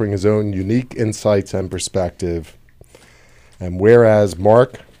while offering his own unique insights and perspective. And whereas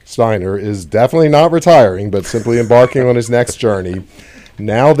Mark Steiner is definitely not retiring, but simply embarking on his next journey,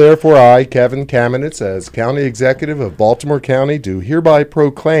 now, therefore, I, Kevin Kamenetz, as County Executive of Baltimore County, do hereby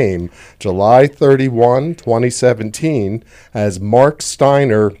proclaim July 31, 2017 as Mark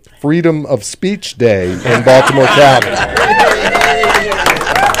Steiner Freedom of Speech Day in Baltimore County.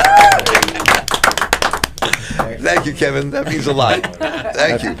 Thank you, Kevin. That means a lot.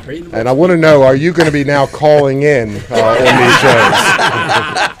 Thank you. And I want to know, are you going to be now calling in on these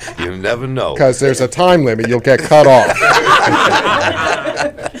shows? You never know. Because there's a time limit. You'll get cut off.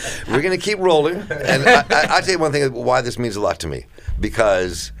 We're going to keep rolling. And I'll tell you one thing why this means a lot to me.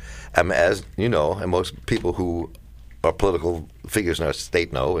 Because, as you know, and most people who are political figures in our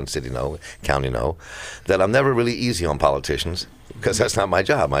state know, and city know, county know, that I'm never really easy on politicians because that's not my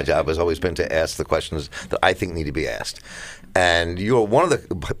job. My job has always been to ask the questions that I think need to be asked. And you're one of the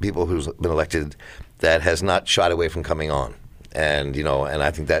people who's been elected that has not shied away from coming on. And, you know, and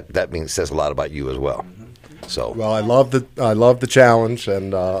I think that says a lot about you as well. So well, I love the challenge,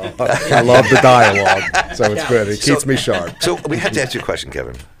 and I love the dialogue. So it's good. It keeps me sharp. So we have to ask you a question,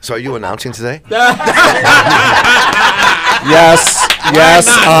 Kevin. So are you announcing today? Yes.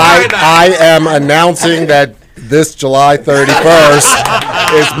 I am announcing that this July 31st,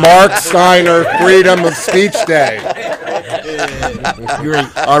 is Mark Steiner Freedom of Speech Day.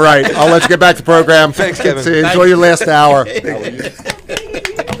 Great. All right, I'll let you get back to the program. Thanks, Kevin. Enjoy your last hour.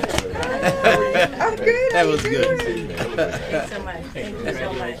 That was good. Thanks so much. Thank you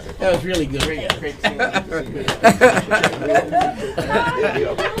so much. That was really good.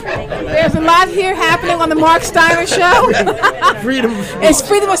 There's a lot here happening on the Mark Steiner Show. It's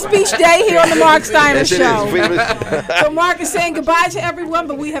Freedom of Speech Day here on the Mark Steiner Show. So Mark is saying goodbye to everyone,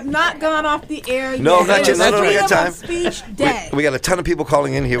 but we have not gone off the air yet. No, not yet. No, we got time. Freedom of Speech Day. We got a ton of people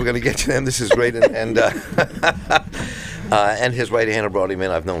calling in here. We're going to get to them. This is great. And his right-hand brought him in.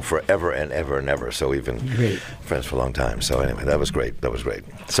 I've known forever and ever and ever. So we've been friends for a long time. So anyway, that was great. That was great.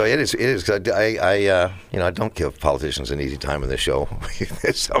 So it is. It is. I don't give politicians an easy time in this show.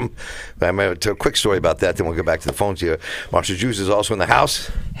 There's some. I'm going to tell a quick story about that. Then we'll go back to the phones here. Marsha Jews is also in the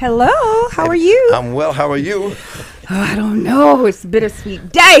house. Hello. How are you? I'm well. How are you? Oh, I don't know. It's a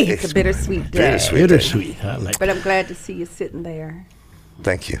bittersweet day. It's a bittersweet day. Bittersweet. I like but I'm glad to see you sitting there.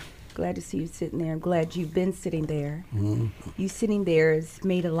 Thank you. Glad to see you sitting there. I'm glad you've been sitting there. Mm-hmm. You sitting there has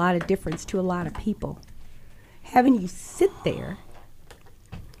made a lot of difference to a lot of people. Having you sit there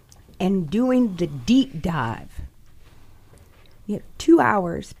and doing the deep dive. You have 2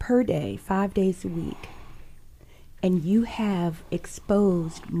 hours per day, 5 days a week. And you have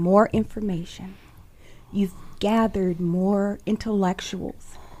exposed more information. You've gathered more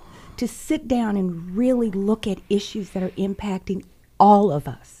intellectuals to sit down and really look at issues that are impacting all of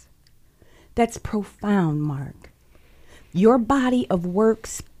us. That's profound, Mark. Your body of work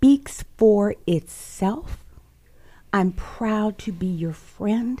speaks for itself. I'm proud to be your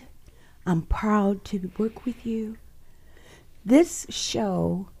friend. I'm proud to work with you. This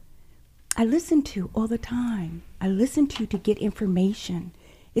show, I listen to all the time. I listen to get information.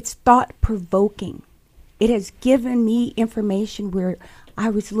 It's thought-provoking. It has given me information where I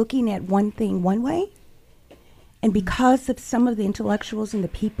was looking at one thing one way, and because of some of the intellectuals and the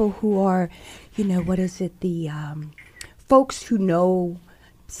people who are, the folks who know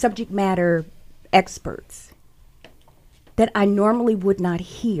subject matter experts that I normally would not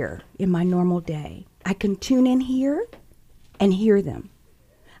hear in my normal day, I can tune in here and hear them.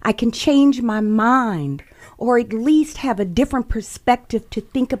 I can change my mind or at least have a different perspective to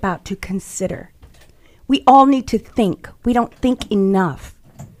think about, to consider. We all need to think. We don't think enough.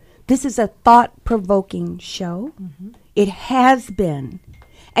 This is a thought-provoking show. Mm-hmm. It has been,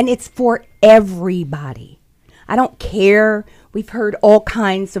 and it's for everybody. I don't care. We've heard all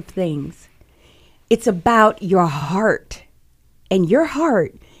kinds of things. It's about your heart, and your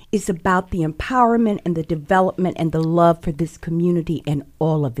heart is about the empowerment and the development and the love for this community and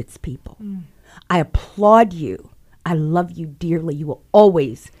all of its people. Mm. I applaud you. I love you dearly. You will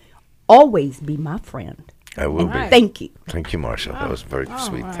always, always be my friend. I will be. Thank you. Thank you, Marsha. That was very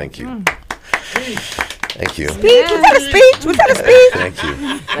sweet. Right. Thank you. Thank you. Speech? Was that a speech? Was that a speech? Thank you.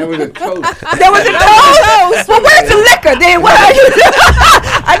 That was a toast. There was a toast? Well, where's the liquor then? What are you?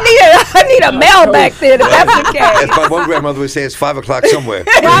 I need a mail back there if that's the case. As my one grandmother would say, it's 5 o'clock somewhere.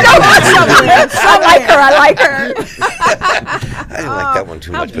 I like her. I like her. I didn't like that one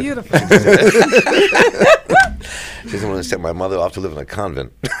too much. Beautiful. She doesn't want to send my mother off to live in a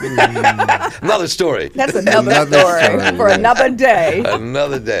convent. Another story. That's another story for another day.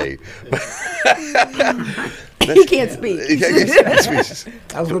 Another day. He can't speak.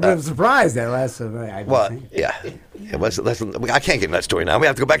 I was a little bit of a surprise that last time. Well, yeah. I can't get in that story now. We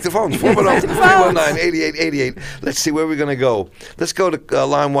have to go back to the phones. 410-319-8888. Let's see where we're going to go. Let's go to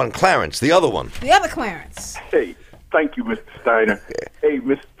line one. Clarence, the other one. The other Clarence. Hey, thank you, Mr. Steiner. Hey,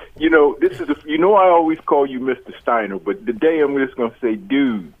 this is I always call you Mr. Steiner, but today I'm just going to say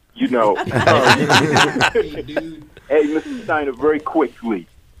dude, Hey, Mr. Steiner, very quickly.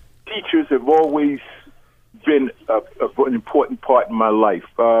 Teachers have always been an important part in my life.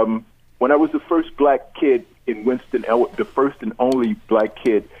 When I was the first black kid in Winston, the first and only black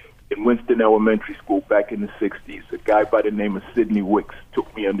kid in Winston Elementary School back in the 60s, a guy by the name of Sidney Wicks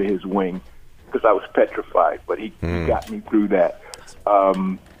took me under his wing because I was petrified, but he got me through that.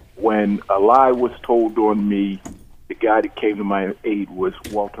 When a lie was told on me, the guy that came to my aid was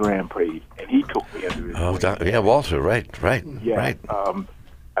Walter Amprade, and he took me under his wing. Yeah, Walter, right. Yeah, right.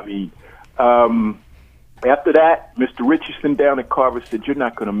 After that, Mr. Richardson down at Carver said, you're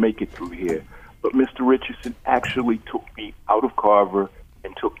not going to make it through here. But Mr. Richardson actually took me out of Carver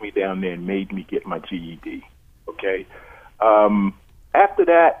and took me down there and made me get my GED. Okay? After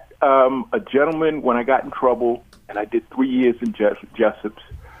that, a gentleman, when I got in trouble, and I did 3 years in Jessup's,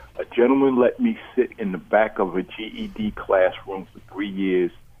 a gentleman let me sit in the back of a GED classroom for 3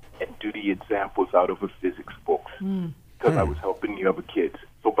 years and do the examples out of a physics books. because I was helping the other kids.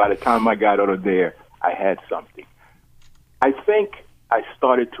 So by the time I got out of there, I had something. I think I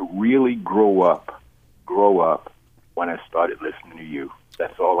started to really grow up when I started listening to you.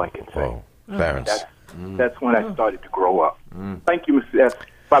 That's all I can say. Oh, Clarence. That's when I started to grow up. Thank you, Mr. S.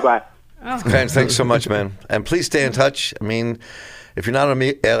 Bye-bye. Clarence, thanks so much, man. And please stay in touch. I mean, if you're not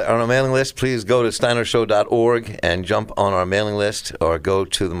on a mailing list, please go to steinershow.org and jump on our mailing list, or go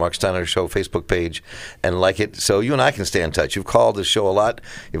to the Mark Steiner Show Facebook page and like it, so you and I can stay in touch. You've called the show a lot.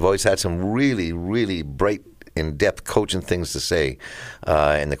 You've always had some really, really bright, in-depth coaching things to say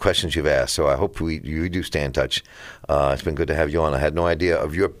in the questions you've asked. So I hope you do stay in touch. It's been good to have you on. I had no idea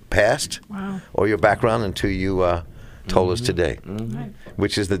of your past or your background until you told us today,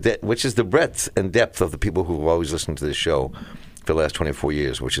 which is the breadth and depth of the people who have always listened to this show for the last 24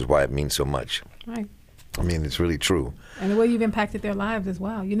 years, which is why it means so much. Right. I mean, it's really true. And the way you've impacted their lives as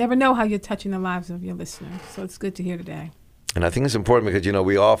well. You never know how you're touching the lives of your listeners. So it's good to hear today. And I think it's important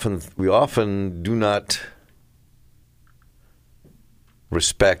because, we often do not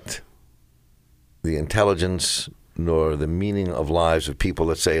respect the intelligence nor the meaning of lives of people,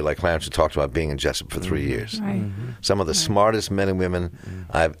 let's say, like Clarence talked about being in Jessup for 3 years. Right. Some of the smartest men and women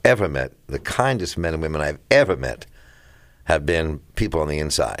I've ever met, the kindest men and women I've ever met, have been people on the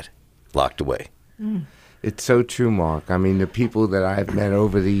inside, locked away. It's so true, Mark. I mean, the people that I've met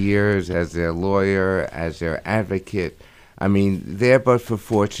over the years as their lawyer, as their advocate, I mean, there but for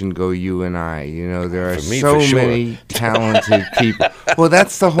fortune go you and I. There are so many talented people. Well,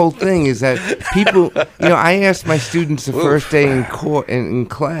 that's the whole thing, is that people, I asked my students the first day in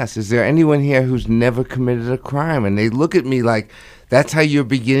class, is there anyone here who's never committed a crime? And they look at me like, that's how you're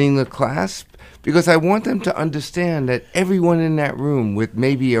beginning the class? Because I want them to understand that everyone in that room, with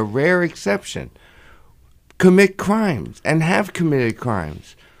maybe a rare exception, commit crimes and have committed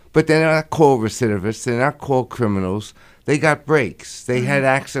crimes. But they're not called recidivists. They're not called criminals. They got breaks. They had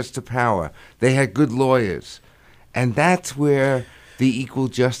access to power. They had good lawyers. And that's where the equal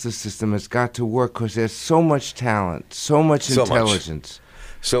justice system has got to work, because there's so much talent, so much intelligence.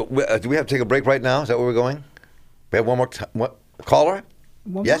 So do we have to take a break right now? Is that where we're going? We have one more caller?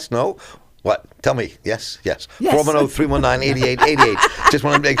 Yes? No? What? Tell me. Yes. 410-319-8888. Just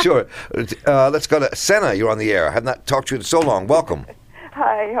want to make sure. Let's go to Senna. You're on the air. I have not talked to you in so long. Welcome.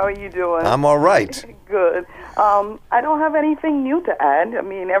 Hi, how are you doing? I'm all right. Good. I don't have anything new to add. I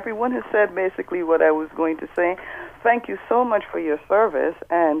mean, everyone has said basically what I was going to say. Thank you so much for your service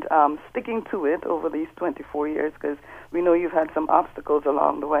and sticking to it over these 24 years, because we know you've had some obstacles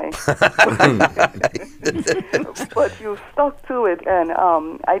along the way. But you've stuck to it, and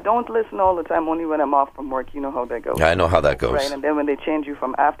I don't listen all the time, only when I'm off from work. You know how that goes. Yeah, I know how that goes. Right, and then when they change you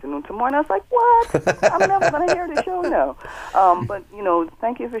from afternoon to morning, I was like, what? I'm never going to hear the show now. But,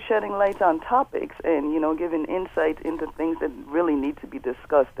 thank you for shedding light on topics and, giving insight into things that really need to be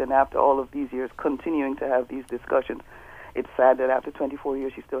discussed. And after all of these years, continuing to have these discussions. It's sad that after 24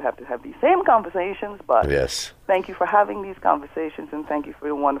 years you still have to have these same conversations, but yes. Thank you for having these conversations, and thank you for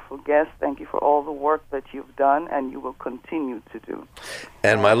your wonderful guests. Thank you for all the work that you've done and you will continue to do.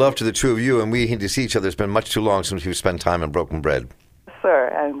 And my love to the two of you, and we need to see each other. It's been much too long since we've spent time in Broken Bread. Sir,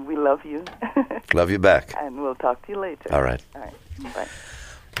 and we love you. Love you back. And we'll talk to you later. All right. Bye.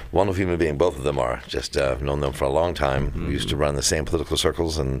 Wonderful human being. Both of them are. Just known them for a long time. We used to run the same political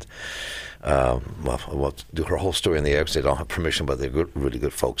circles, and we'll do her whole story in the air because they don't have permission, but they're good, really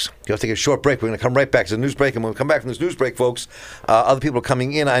good folks. You have to take a short break. We're going to come right back to the news break, and when we come back from this news break, folks, other people are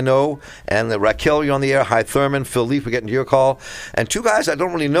coming in, I know, and Raquel, you're on the air. Hi, Thurman. Phil Leaf, we're getting to your call. And two guys I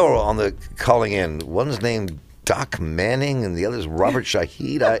don't really know are on the calling in. One's named Doc Manning, and the other's Robert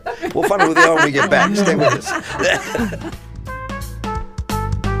Shahid. We'll find out who they are when we get back. Stay with us.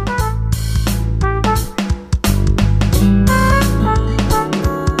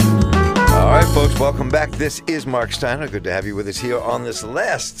 All right, folks, welcome back. This is Mark Steiner. Good to have you with us here on this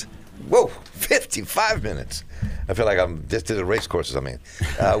last, 55 minutes. I feel like I'm just did a race course or something.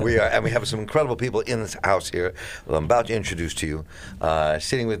 We have some incredible people in this house here. Well, I'm about to introduce to you.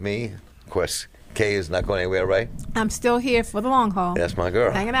 Sitting with me, of course, Kay is not going anywhere, right? I'm still here for the long haul. That's my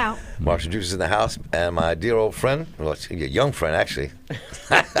girl. Hanging out. Marshall Juice is in the house, and my dear old friend, well, a young friend, actually.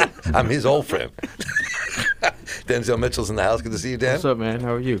 I'm his old friend. Denzel Mitchell's in the house. Good to see you, Dan. What's up, man?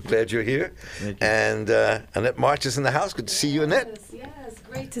 How are you? Glad you're here. Thank you. And Annette March is in the house. Good to see you, Annette. Yes,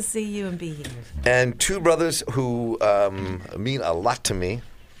 great to see you and be here. And two brothers who mean a lot to me.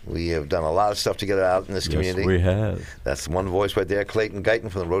 We have done a lot of stuff together out in this community. Yes, we have. That's one voice right there, Clayton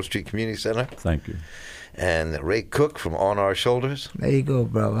Guyton from the Road Street Community Center. Thank you. And Ray Cook from On Our Shoulders. There you go,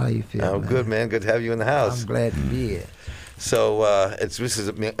 bro. How you feel? Oh, good, man. Good to have you in the house. I'm glad to be here. So this is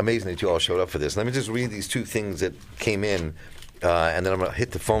amazing that you all showed up for this. Let me just read these two things that came in, and then I'm going to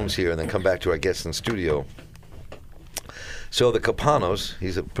hit the phones here and then come back to our guests in studio. So the Capanos,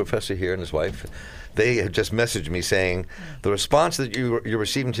 he's a professor here and his wife, they have just messaged me saying, the response that you're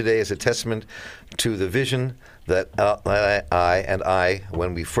receiving today is a testament to the vision that I,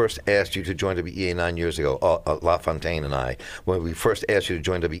 when we first asked you to join WEAA 9 years ago, LaFontaine and I, when we first asked you to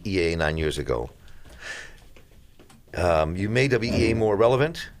join WEAA 9 years ago. You made WEAA more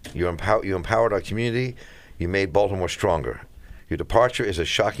relevant. You empowered our community. You made Baltimore stronger. Your departure is a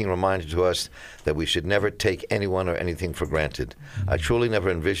shocking reminder to us that we should never take anyone or anything for granted. I truly never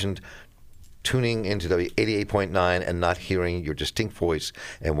envisioned tuning into W88.9 and not hearing your distinct voice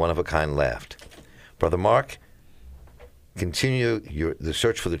and one-of-a-kind laugh. Brother Mark, continue the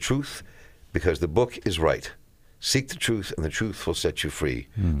search for the truth, because the book is right. Seek the truth, and the truth will set you free.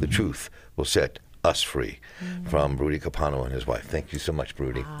 Mm-hmm. The truth will set us free. Mm-hmm. From Rudy Capano and his wife. Thank you so much,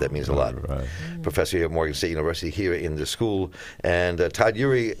 Rudy. That means a lot. Right. Professor here at Morgan State University here in the school. And Todd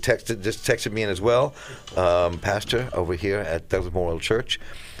Urey just texted me in as well, pastor over here at Douglas Memorial Church.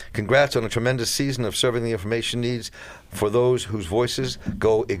 Congrats on a tremendous season of serving the information needs for those whose voices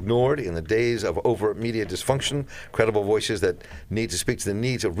go ignored in the days of overt media dysfunction. Credible voices that need to speak to the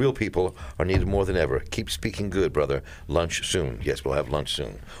needs of real people are needed more than ever. Keep speaking good, brother. Lunch soon. Yes, we'll have lunch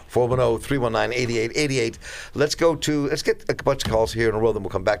soon. 410-319-8888. Let's get a bunch of calls here in a row, then we'll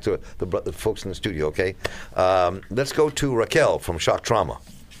come back to the folks in the studio, okay? Let's go to Raquel from Shock Trauma.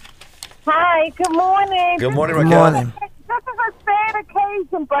 Hi, good morning. Good morning, Raquel. This is a sad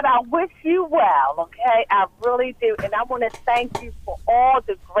occasion, but I wish you well, okay? I really do. And I want to thank you for all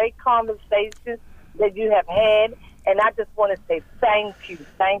the great conversations that you have had. And I just want to say thank you,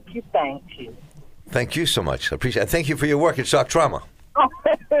 thank you, thank you. Thank you so much. I appreciate it. Thank you for your work at Shock Trauma.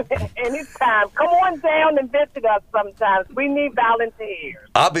 Anytime. Come on down and visit us sometimes. We need volunteers.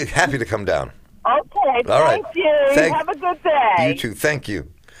 I'll be happy to come down. Okay, thank you. Have a good day. You too. Thank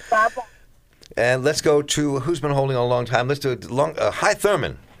you. Bye-bye. And let's go to who's been holding on a long time. Let's do it. Hi,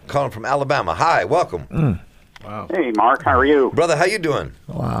 Thurman, calling from Alabama. Hi, welcome. Wow. Hey, Mark, how are you? Brother, how you doing?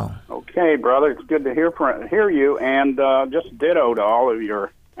 Wow. Okay, brother, it's good to hear you, and just ditto to all of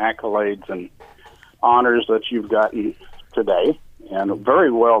your accolades and honors that you've gotten today, and very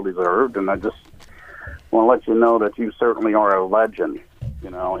well deserved. And I just want to let you know that you certainly are a legend,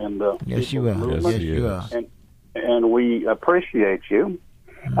 in the yes, you are. movement. Yes, you are. And we appreciate you.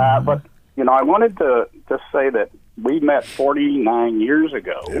 But I wanted to just say that we met 49 years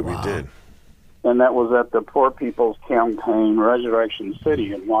ago. Yeah, we did. And that was at the Poor People's Campaign, Resurrection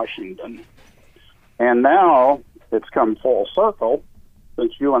City in Washington. And now it's come full circle,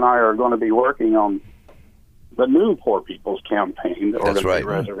 since you and I are going to be working on the new Poor People's Campaign that we're going to be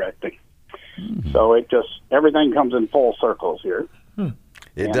resurrecting. Mm-hmm. So everything comes in full circles here.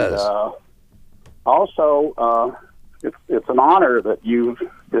 It does. Also, it's an honor that you've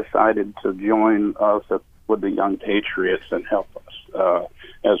decided to join us with the Young Patriots and help us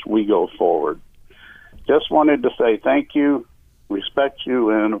as we go forward. Just wanted to say thank you, respect you,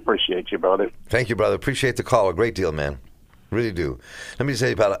 and appreciate you, brother. Thank you, brother. Appreciate the call. A great deal, man. Really do. Let me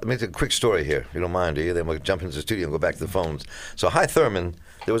say let me take a quick story here, if you don't mind, do you? Then we'll jump into the studio and go back to the phones. So, hi, Thurman.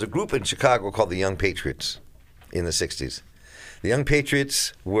 There was a group in Chicago called the Young Patriots in the 60s. The Young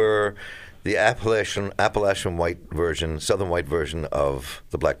Patriots were the Appalachian white version, Southern white version of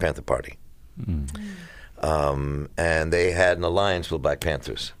the Black Panther Party. And they had an alliance with the Black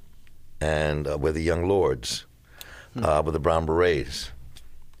Panthers and with the Young Lords, with the Brown Berets.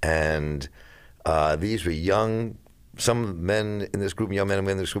 And these were young, some men in this group, young men and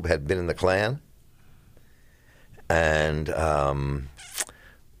women in this group had been in the Klan and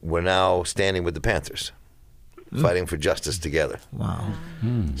were now standing with the Panthers, fighting for justice together. Wow.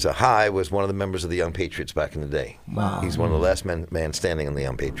 So High was one of the members of the Young Patriots back in the day. Wow. He's one of the last men standing in the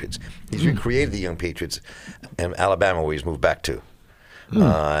Young Patriots. He's recreated the Young Patriots in Alabama, where he's moved back to.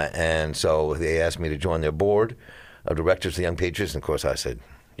 And so they asked me to join their board of directors of the Young Patriots, and of course I said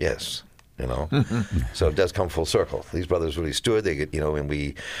yes. So it does come full circle. These brothers really stood. They get, and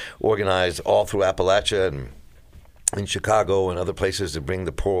we organized all through Appalachia and in Chicago and other places to bring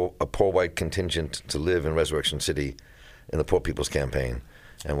a poor white contingent to live in Resurrection City in the Poor People's Campaign.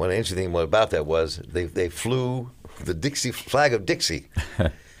 And one interesting thing about that was they flew the Dixie flag of Dixie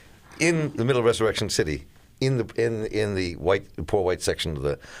in the middle of Resurrection City in the poor white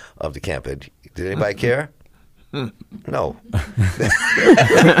section of the camp. Did anybody care? No.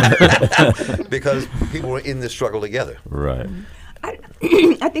 Because people were in this struggle together. Right.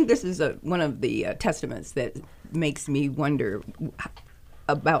 I think this is one of the testaments that makes me wonder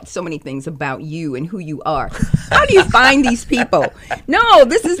about so many things about you and who you are. How do you find these people? No,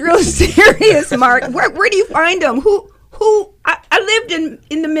 this is real serious, Mark. Where do you find them? Who? I lived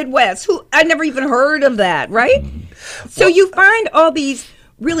in the Midwest. I never even heard of that, right? So you find all these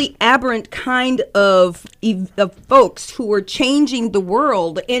really aberrant kind of folks who are changing the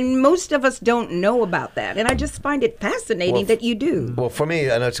world, and most of us don't know about that. And I just find it fascinating that you do. Well, for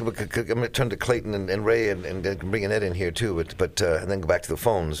me, I know I'm going to turn to Clayton and Ray and bring Ed in here too, but and then go back to the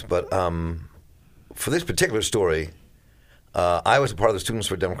phones. But for this particular story, I was a part of the Students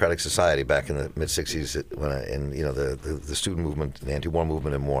for Democratic Society back in the mid '60s when the student movement, the anti-war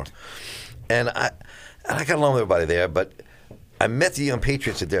movement, and more. And I got along with everybody there, but I met the Young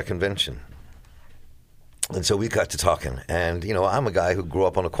Patriots at their convention, and so we got to talking. And I'm a guy who grew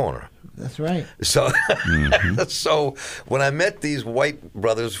up on a corner. That's right. So, so when I met these white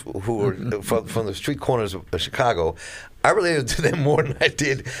brothers who were from the street corners of Chicago, I related to them more than I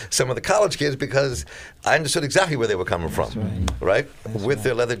did some of the college kids because I understood exactly where they were coming from, right? With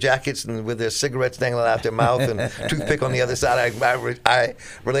their leather jackets and with their cigarettes dangling out their mouth and toothpick on the other side. I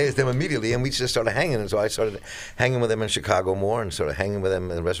related to them immediately, and we just started hanging. And so I started hanging with them in Chicago more and started hanging with them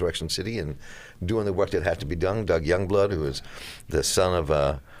in Resurrection City and doing the work that had to be done. Doug Youngblood, who is the son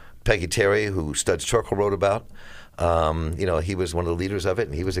of Peggy Terry, who Studs Terkel wrote about. He was one of the leaders of it,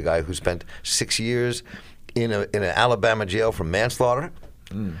 and he was a guy who spent 6 years in an Alabama jail for manslaughter,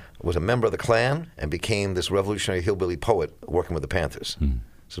 was a member of the Klan, and became this revolutionary hillbilly poet working with the Panthers.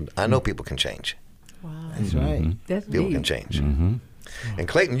 So I know people can change. Wow. That's right. That's people deep. can change. And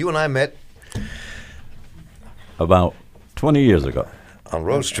Clayton, you and I met about 20 years ago. On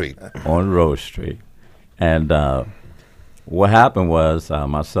Rose Street. On Rose Street. And what happened was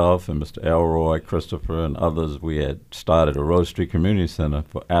myself and Mr. Elroy, Christopher, and others, we had started a Rose Street Community Center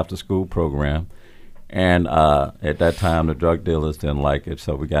for after-school program. And at that time, the drug dealers didn't like it,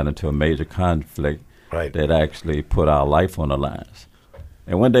 so we got into a major conflict that actually put our life on the lines.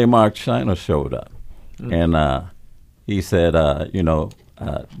 And one day, Mark Steiner showed up, and he said,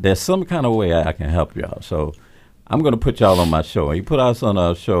 there's some kind of way I can help y'all. So I'm going to put y'all on my show. And he put us on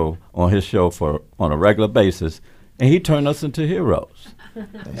his show on a regular basis, and he turned us into heroes.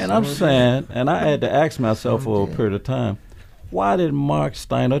 And I'm saying, and I had to ask myself for a period of time, why did Mark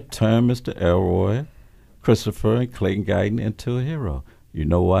Steiner turn Mr. Elroy, Christopher, and Clayton Guyton into a hero? You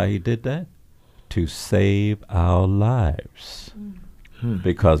know why he did that? To save our lives.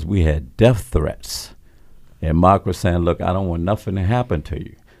 Because we had death threats. And Mark was saying, look, I don't want nothing to happen to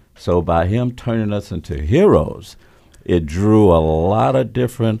you. So by him turning us into heroes, it drew a lot of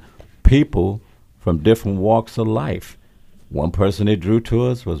different people from different walks of life. One person it drew to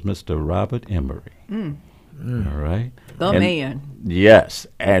us was Mr. Robert Emery. All right? The man. Yes.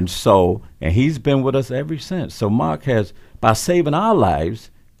 And he's been with us ever since. So Mark has, by saving our lives,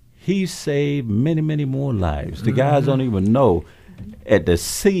 he saved many, many more lives. The guys don't even know at the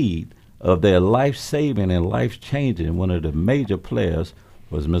seed of their life-saving and life-changing, one of the major players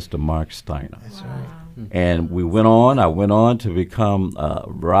was Mr. Mark Steiner. That's right. And I went on to become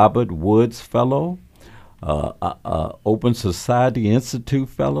Robert Woods Fellow, Open Society Institute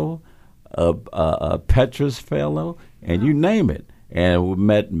Fellow, Petrus Fellow, and you name it. And we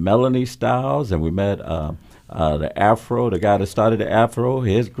met Melanie Stiles, and we met the guy that started the Afro,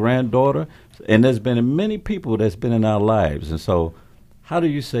 his granddaughter. And there's been many people that's been in our lives. And so how do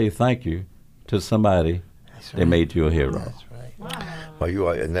you say thank you to somebody that made you a hero? That's right. Wow. Well, you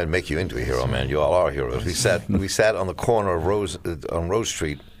are, and that make you into a hero, man. You all are heroes. We sat on the corner of Rose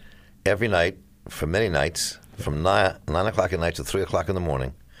Street every night for many nights, from 9 o'clock at night to 3 o'clock in the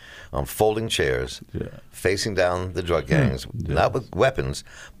morning, on folding chairs, facing down the drug gangs, not with weapons,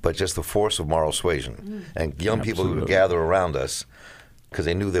 but just the force of moral suasion. And young people who would gather around us because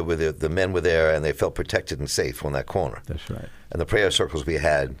they knew that the men were there and they felt protected and safe on that corner. That's right. And the prayer circles we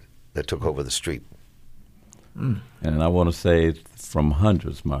had that took over the street. And I want to say from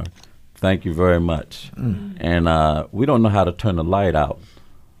hundreds, Mark, thank you very much. And we don't know how to turn the light out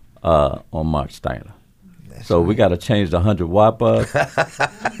on Mark Steiner. So we got to change the 100-watt bulb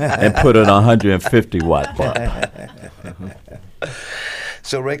and put in a 150-watt bulb.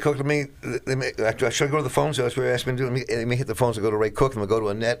 So Ray Cook, should I go to the phones? So that's what you're asking me to do. Let me hit the phones and go to Ray Cook, and we'll go to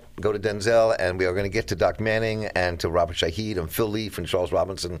Annette, go to Denzel, and we are going to get to Doc Manning and to Robert Shahid and Phil Leaf and Charles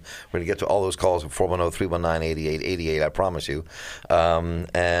Robinson. We're going to get to all those calls at 410-319-8888, I promise you.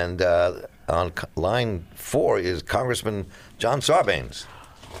 And on line 4 is Congressman John Sarbanes.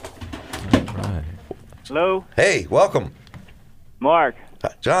 Hello. Hey, welcome. Mark.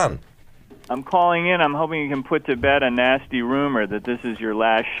 John. I'm calling in. I'm hoping you can put to bed a nasty rumor that this is your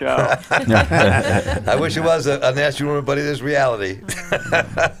last show. I wish it was a nasty rumor, but it is reality.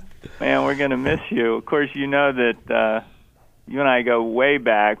 Man, we're going to miss you. Of course, you know that you and I go way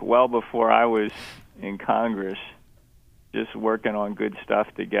back, well before I was in Congress, just working on good stuff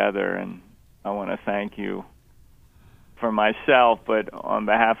together. And I want to thank you for myself, but on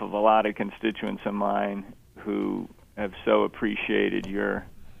behalf of a lot of constituents of mine who have so appreciated your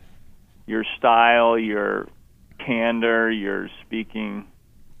style, your candor, your speaking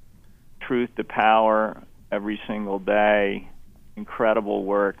truth to power every single day. Incredible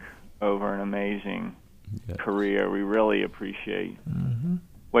work over an amazing career. We really appreciate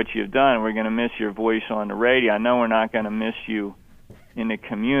what you've done. We're going to miss your voice on the radio. I know we're not going to miss you in the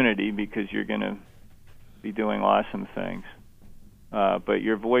community because you're going to be doing awesome things. But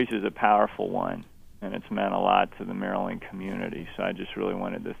your voice is a powerful one, and it's meant a lot to the Maryland community. So I just really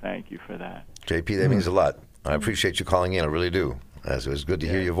wanted to thank you for that. JP, that means a lot. I appreciate you calling in. I really do. It was good to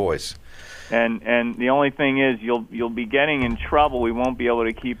hear your voice. And the only thing is, you'll be getting in trouble. We won't be able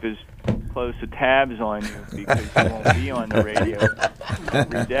to keep as close to tabs on you because you won't be on the radio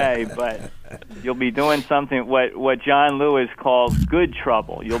every day. But you'll be doing something what John Lewis calls good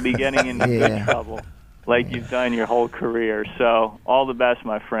trouble. You'll be getting into good trouble, like you've done your whole career. So all the best,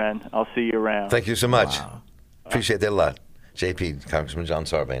 my friend. I'll see you around. Thank you so much. Wow. Appreciate that a lot. JP, Congressman John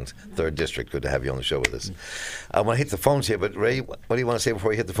Sarbanes, 3rd District. Good to have you on the show with us. I want to hit the phones here, but Ray, what do you want to say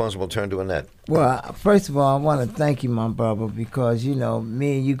before you hit the phones and we'll turn to Annette? Well, first of all, I want to thank you, my brother, because, you know,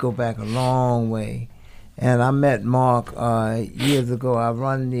 me and you go back a long way. And I met Mark years ago. I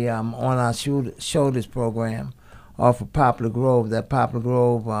run the On Our Shoulders program off of Poplar Grove, that Poplar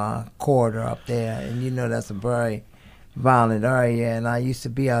Grove corridor up there. And, you know, that's a very violent area. And I used to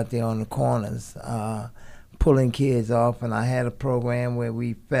be out there on the corners pulling kids off, and I had a program where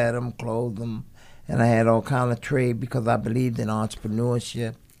we fed them, clothed them, and I had all kind of trade because I believed in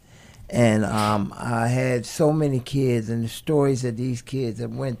entrepreneurship. And I had so many kids and the stories that these kids have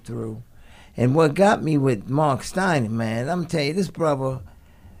went through. And what got me with Mark Steiner, man, I'm telling you, this brother,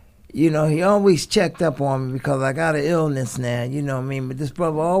 you know, he always checked up on me because I got an illness now, you know what I mean? But this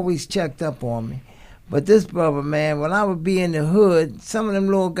brother always checked up on me. But this brother, man, when I would be in the hood, some of them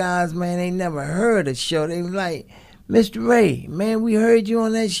little guys, man, they never heard a show. They was like, Mr. Ray, man, we heard you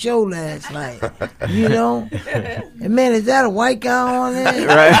on that show last night, you know? And, man, is that a white guy on there?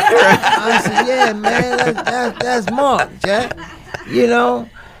 Right. I said, yeah, man, that's Mark, Jack, you know?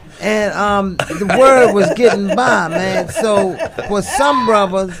 And the word was getting by, man. So for some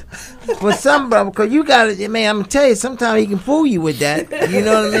brothers, because you got to, man, I'm going to tell you, sometimes he can fool you with that. You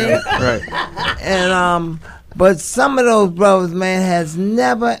know what I mean? Right. And, but some of those brothers, man, has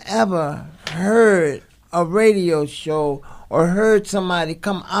never, ever heard a radio show or heard somebody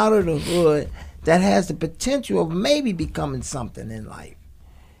come out of the hood that has the potential of maybe becoming something in life.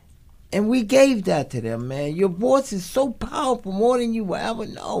 And we gave that to them, man. Your voice is so powerful, more than you will ever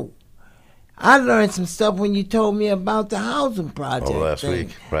know. I learned some stuff when you told me about the housing project. Last week,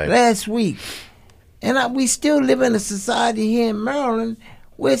 right. Last week. And we still live in a society here in Maryland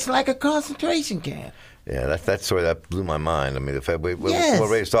where it's like a concentration camp. Yeah, that story, that blew my mind. I mean, what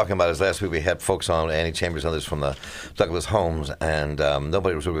Ray was talking about is last week we had folks on, Annie Chambers and others from the Douglas Homes, and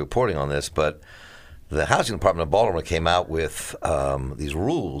nobody was really reporting on this, but the Housing Department of Baltimore came out with these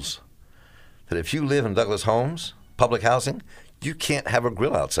rules that if you live in Douglas Homes, public housing, you can't have a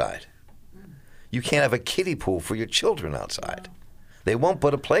grill outside. You can't have a kiddie pool for your children outside. They won't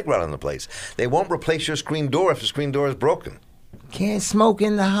put a playground in the place. They won't replace your screen door if the screen door is broken. Can't smoke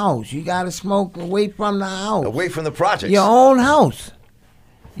in the house. You got to smoke away from the house. Away from the projects. Your own house.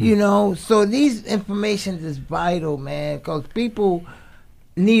 You know, so these information is vital, man, because people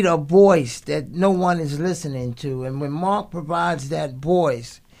need a voice that no one is listening to. And when Mark provides that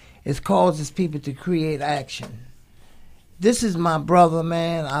voice, it causes people to create action. This is my brother,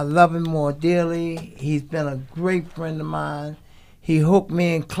 man. I love him more dearly. He's been a great friend of mine. He hooked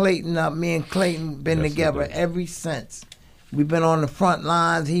me and Clayton up. Me and Clayton been together ever since. We've been on the front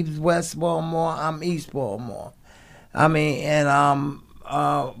lines. He's West Baltimore. I'm East Baltimore. I mean, and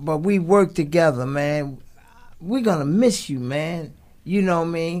but we work together, man. We're gonna miss you, man. You know what I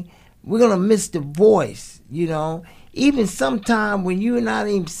mean? We're gonna miss the voice. You know, even sometime when you're not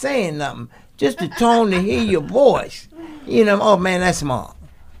even saying nothing, just the tone to hear your voice. You know, oh man, that's Mark.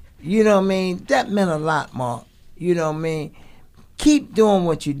 You know what I mean? That meant a lot, Mark. You know what I mean? Keep doing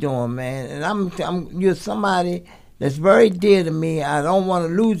what you're doing, man. And you're somebody that's very dear to me. I don't want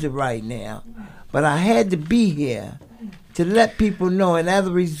to lose it right now. But I had to be here to let people know. And as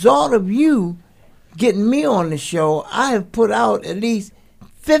a result of you getting me on the show, I have put out at least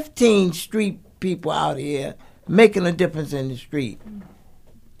 15 street people out here making a difference in the street.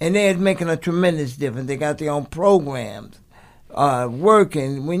 And they're making a tremendous difference. They got their own programs,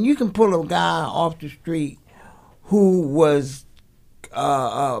 working. When you can pull a guy off the street who was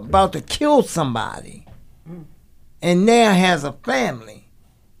about to kill somebody and now has a family,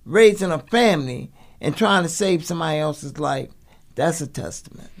 raising a family and trying to save somebody else's life, that's a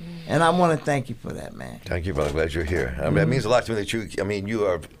testament. And I want to thank you for that, man. Thank you, brother. Glad you're here. I mean, it means a lot to me that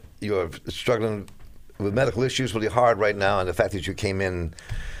you are struggling with medical issues really hard right now, and the fact that you came in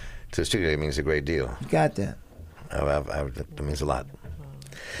to the studio means a great deal. You got that. That means a lot.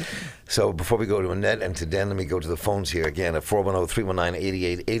 So before we go to Annette and to Dan, let me go to the phones here again at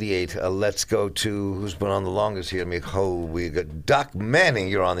 410-319-8888. Let's go to who's been on the longest here. We got Doc Manning.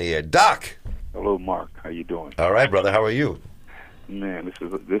 You're on the air. Doc. Hello, Mark. How you doing? All right, brother. How are you? Man, this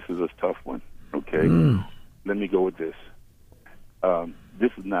is a tough one. Okay, Let me go with this.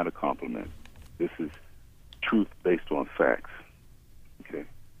 This is not a compliment. This is truth based on facts. Okay,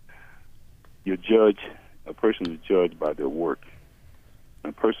 a person is judged by their work.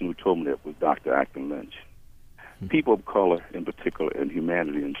 And the person who told me that was Dr. Acton Lynch. People of color, in particular, and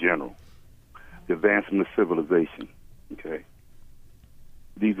humanity in general, the advancement of civilization. Okay,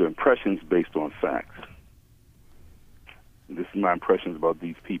 these are impressions based on facts. This is my impressions about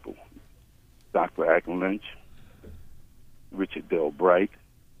these people. Dr. Acton Lynch, Richard Del Bright,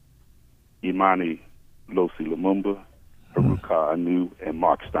 Imani Losi Lumumba, Haruka Anu, and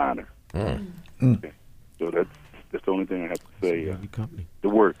Mark Steiner. Okay. So that's the only thing I have to say. The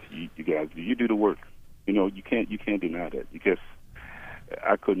work, you guys, you do the work. You can't deny that.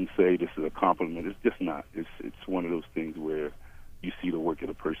 I couldn't say this is a compliment. It's just not. It's one of those things where you see the work that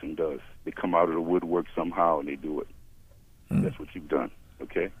a person does. They come out of the woodwork somehow and they do it. That's what you've done.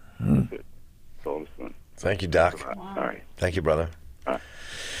 Okay? That's it. That's all it's done. Thank you, Doc. Wow. All right. Thank you, brother. All right.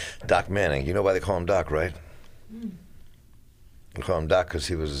 Doc Manning. You know why they call him Doc, right? They call him Doc because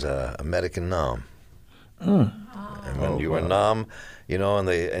he was a medic in Nam. And when you were in Nam,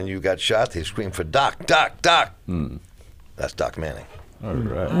 and you got shot, they screamed for Doc, Doc, Doc. That's Doc Manning. All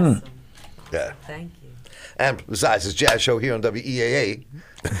right. Awesome. Yeah. Thank you. And besides, it's jazz show here on WEAA.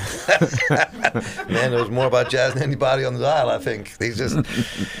 Man knows more about jazz than anybody on the dial, I think.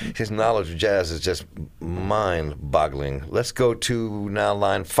 His knowledge of jazz is just mind-boggling. Let's go to now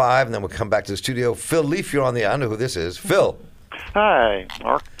line 5, and then we'll come back to the studio. Phil Leaf, you're on the air. I know who this is. Phil. Hi,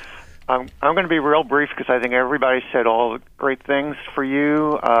 Mark. I'm going to be real brief because I think everybody said all the great things for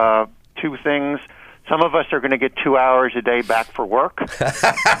you. 2 things. Some of us are going to get 2 hours a day back for work. We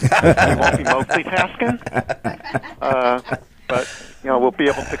won't be multitasking. But we'll be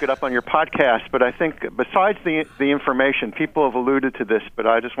able to pick it up on your podcast. But I think besides the information, people have alluded to this, but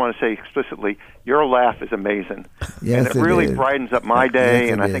I just want to say explicitly, your laugh is amazing. Yes, and it really is. brightens up my day,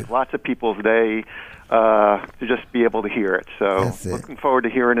 Yes, and I think lots of people's day to just be able to hear it. So looking forward to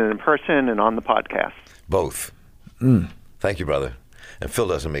hearing it in person and on the podcast. Both. Thank you, brother. And Phil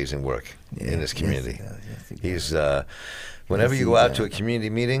does amazing work in this community. He's whenever you go out to a community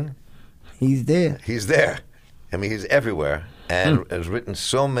meeting, he's there. He's there. I mean, he's everywhere, and has written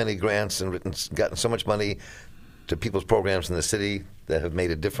so many grants and gotten so much money to people's programs in the city that have made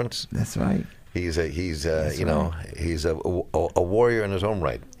a difference. That's right. He's a warrior in his own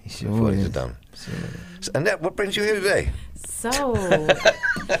right. Sure for what is. he's done. Sure. So, Annette, what brings you here today? So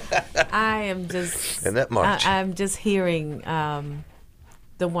I am just Annette March. I'm just hearing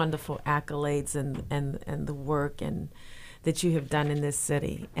the wonderful accolades and the work and that you have done in this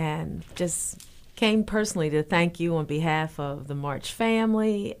city, and just came personally to thank you on behalf of the March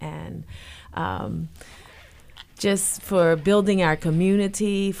family and just for building our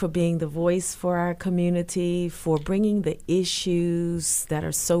community, for being the voice for our community, for bringing the issues that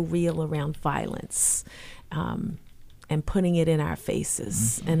are so real around violence and putting it in our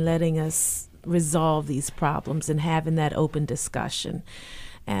faces and letting us resolve these problems and having that open discussion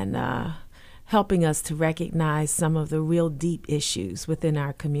and helping us to recognize some of the real deep issues within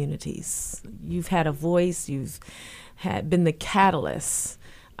our communities. You've had a voice, you've been the catalyst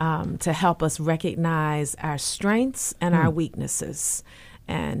to help us recognize our strengths and our weaknesses.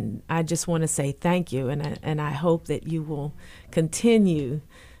 And I just want to say thank you, and I hope that you will continue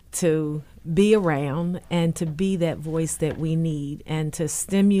to be around and to be that voice that we need and to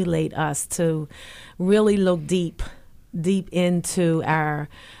stimulate us to really look deep deep into our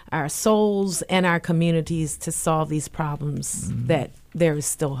souls and our communities to solve these problems, that there is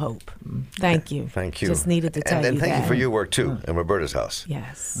still hope. Thank you. Thank you. Just needed to tell you that. And thank you for your work, too, in Roberta's house.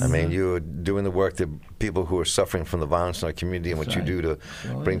 Yes. I mean, you're doing the work that people who are suffering from the violence in our community and what you do to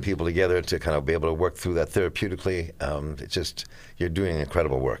bring people together to kind of be able to work through that therapeutically. It's just, you're doing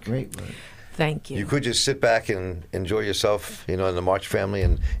incredible work. Great work. Thank you. You could just sit back and enjoy yourself, in the March family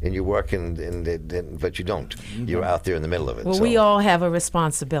and in your work, but you don't. You're out there in the middle of it. Well, we all have a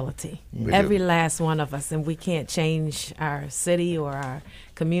responsibility, We every do. last one of us, and we can't change our city or our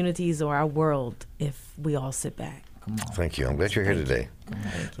communities or our world if we all sit back. Thank you. I'm glad you're here today.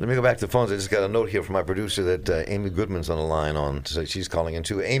 Let me go back to the phones. I just got a note here from my producer that Amy Goodman's on the line so she's calling in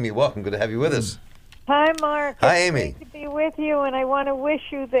too. Amy, welcome. Good to have you with us. Hi, Mark. Hi, it's Amy. Great to be with you, and I want to wish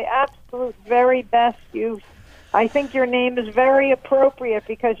you the absolute very best. I think your name is very appropriate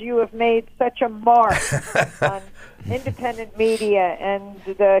because you have made such a mark on independent media and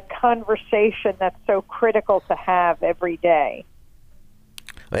the conversation that's so critical to have every day.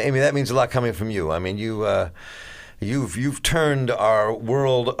 Well, Amy, that means a lot coming from you. I mean, you've turned our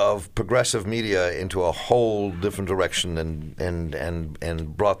world of progressive media into a whole different direction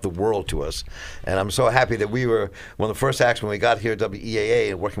and brought the world to us. And I'm so happy that we were one of the first acts when we got here at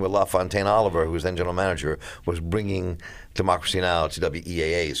WEAA and working with LaFontaine Oliver, who was then general manager, was bringing Democracy Now! To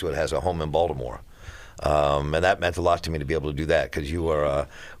WEAA, so it has a home in Baltimore. And that meant a lot to me to be able to do that because you are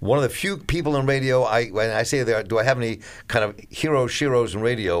one of the few people in radio. When I say there, do I have any kind of heroes in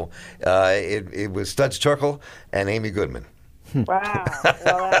radio? It was Studs Terkel and Amy Goodman. Wow.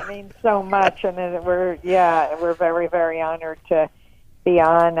 Well, that means so much, and we're very, very honored to be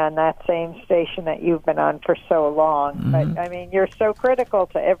on that same station that you've been on for so long. Mm-hmm. But, I mean, you're so critical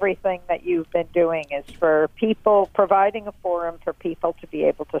to everything that you've been doing is for people, providing a forum for people to be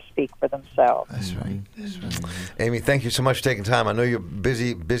able to speak for themselves. That's right. Amy, thank you so much for taking time. I know you're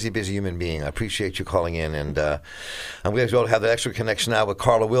busy human being. I appreciate you calling in, and I'm glad you all have that extra connection now with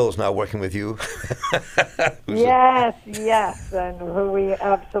Carla Wills now working with you. Yes, and who we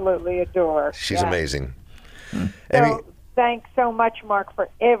absolutely adore. She's amazing. Amy, thanks so much, Mark, for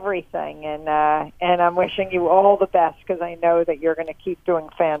everything, and I'm wishing you all the best because I know that you're going to keep doing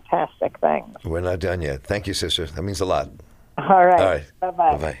fantastic things. We're not done yet. Thank you, sister. That means a lot. All right.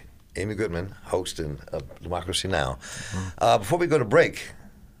 Bye-bye. Bye-bye. Amy Goodman, host of Democracy Now! Before we go to break,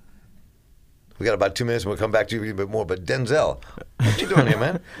 we got about 2 minutes and we'll come back to you a little bit more, but Denzel, what you doing here,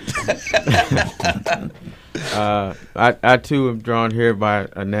 man? I too am drawn here by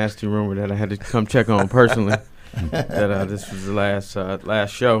a nasty rumor that I had to come check on personally. That this was the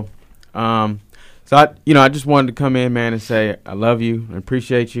last show. So I just wanted to come in, man, and say I love you and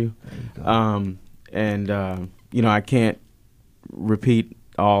appreciate you. I can't repeat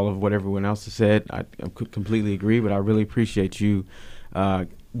all of what everyone else has said. I completely agree, but I really appreciate you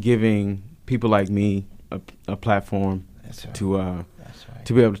giving people like me a platform to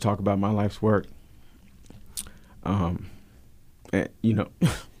be able to talk about my life's work.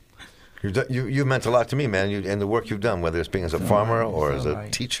 You meant a lot to me, man, and the work you've done, whether it's being as a farmer or as a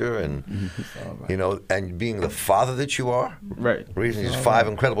teacher, and and being the father that you are. Right. Raising these 5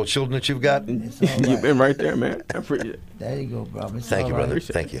 incredible children that you've got. You've been right there, man. I appreciate it. There you go, brother. Thank you, brother.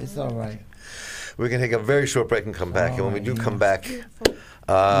 Thank you. It's all right. We're going to take a very short break and come back. And when we do come back,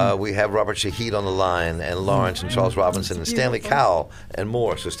 we have Robert Shahid on the line, and Lawrence and Charles Robinson and Stanley Cowell and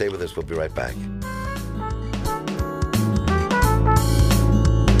more. So stay with us. We'll be right back.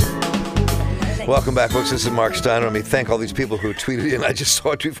 Welcome back, folks. This is Mark Steiner. Let me thank all these people who tweeted in. I just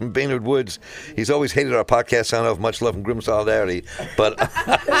saw a tweet from Baynard Woods. He's always hated our podcast. I don't know if much love and grim solidarity, but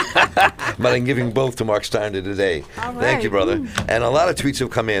I'm giving both to Mark Steiner today. All right. Thank you, brother. And a lot of tweets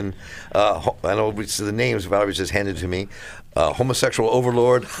have come in. I know the names Valerie just handed to me. Homosexual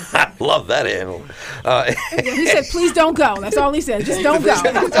overlord. Love that handle. He said, please don't go. That's all he said. Just don't go. Please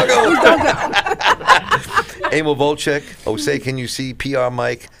don't go. Emil Volchek. Say, can you see PR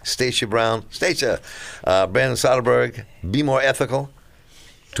Mike? Stacia Brown. Stacia. Brandon Soderberg. Be more ethical.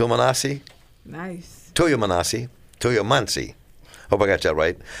 Toyo Manasi. Nice. Toyo Mansi. Hope I got that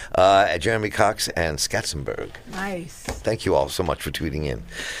right. Jeremy Cox and Skatzenberg. Nice. Thank you all so much for tweeting in.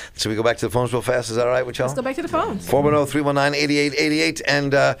 So we go back to the phones real fast. Is that all right with y'all? Let's go back to the phones. 410-319-8888.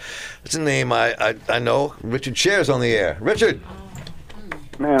 And what's the name? I know. Richard Scher's on the air. Richard.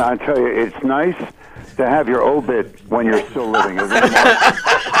 Man, I tell you, it's nice to have your obit when you're still living. Isn't it?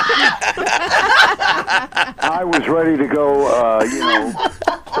 I was ready to go,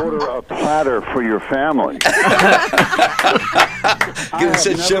 order a platter for your family. I have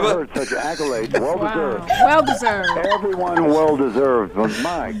never heard such accolades. Well deserved. Well deserved. Everyone well deserved. But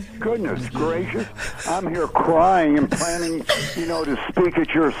my goodness gracious, I'm here crying and planning, to speak at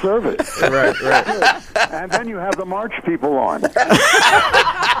your service. Right. And then you have the March people on.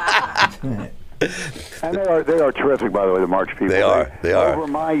 And they are terrific, by the way, the March people. They are. Over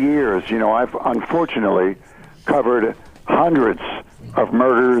my years, I've unfortunately covered hundreds of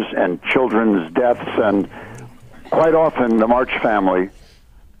murders and children's deaths, and quite often the March family,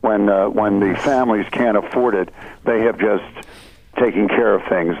 when the families can't afford it, they have just taken care of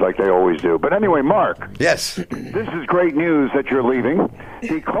things like they always do. But anyway, Mark. Yes. This is great news that you're leaving,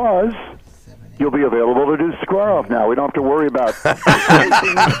 because you'll be available to do Square Off now. We don't have to worry about.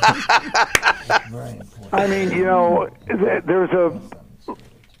 I mean,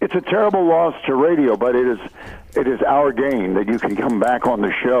 it's a terrible loss to radio, but it is our gain that you can come back on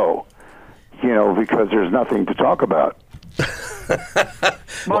the show, because there's nothing to talk about.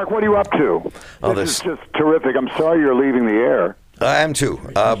 Mark, what are you up to? This is just terrific. I'm sorry you're leaving the air. I am too,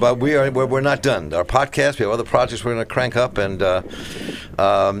 but we're not done. Our podcast, we have other projects we're going to crank up, and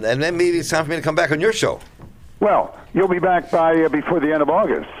then maybe it's time for me to come back on your show. Well, you'll be back before the end of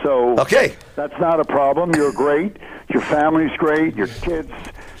August, so okay, that's not a problem. You're great. Your family's great. Your kids,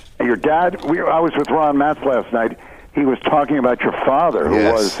 your dad. I was with Ron Matz last night. He was talking about your father, who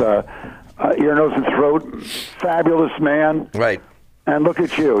was ear, nose, and throat, fabulous man. Right. And look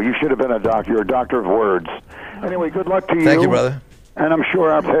at you. You should have been a doctor. You're a doctor of words. Anyway, good luck to you. Thank you, brother. And I'm sure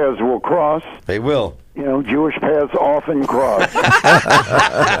our paths will cross. They will. Jewish paths often cross.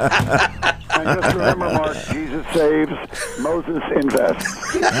 And just remember, Mark, Jesus saves, Moses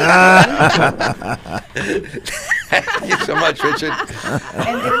invests. Thank you so much, Richard.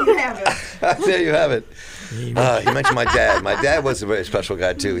 And there you have it. There you have it. You mentioned my dad. My dad was a very special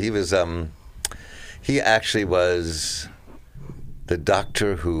guy, too. He was, he actually was the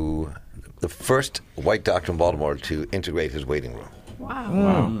doctor the first white doctor in Baltimore to integrate his waiting room.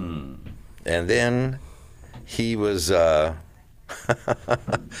 Wow. And then he was the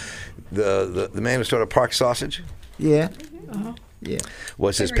man who started Park Sausage. Yeah. Yeah.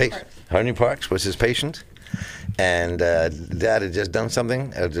 Was his patient. Henry Parks was his patient. And Dad had just done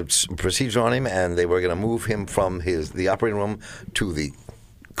something, a procedure on him, and they were going to move him from the operating room to the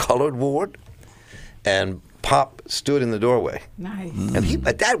colored ward. And Pop stood in the doorway. Nice. And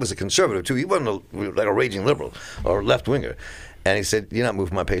my dad was a conservative, too. He wasn't like a raging liberal or left-winger. And he said, "You're not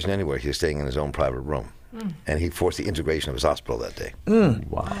moving my patient anywhere. He's staying in his own private room." And he forced the integration of his hospital that day.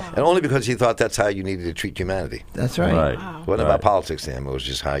 Wow. And only because he thought that's how you needed to treat humanity. That's right. It wasn't about politics to him. It was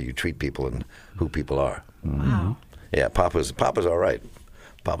just how you treat people and who people are. Wow. Yeah, Papa's all right.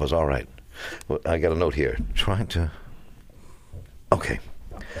 Papa's all right. Well, I got a note here. Okay.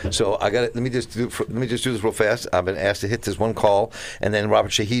 So I got it. Let me just do this real fast. I've been asked to hit this one call, and then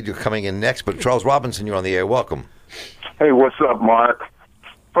Robert Shahid, you're coming in next. But Charles Robinson, you're on the air. Welcome. Hey, what's up, Mark?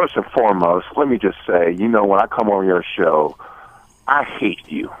 First and foremost, let me just say, when I come on your show, I hate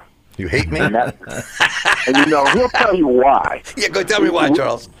you. You hate me? And he'll tell you why. Yeah, go tell me why,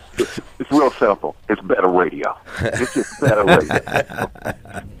 Charles. It's real simple. It's better radio. It's just better radio.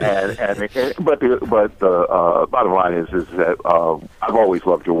 But the bottom line is that I've always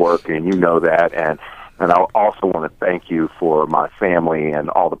loved your work, and you know that. And I also want to thank you for my family and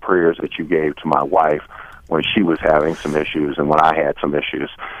all the prayers that you gave to my wife when she was having some issues and when I had some issues.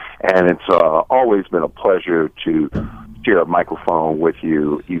 And it's always been a pleasure to share a microphone with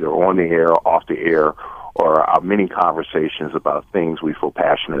you, either on the air or off the air, or our many conversations about things we feel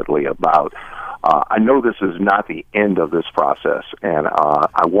passionately about. I know this is not the end of this process, and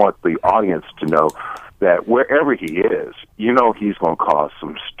I want the audience to know that wherever he is, he's going to cause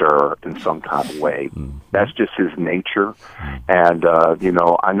some stir in some kind of way. That's just his nature. And,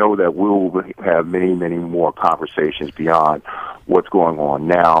 I know that we'll have many, many more conversations beyond what's going on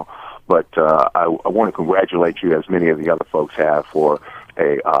now. But I want to congratulate you, as many of the other folks have, for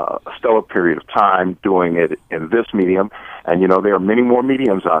a stellar period of time doing it in this medium. And, there are many more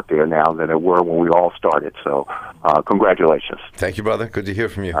mediums out there now than there were when we all started. So congratulations. Thank you, brother. Good to hear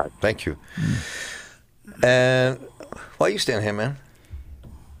from you. Right. Thank you. And why are you standing here, man?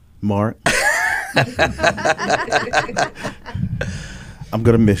 Mark, I'm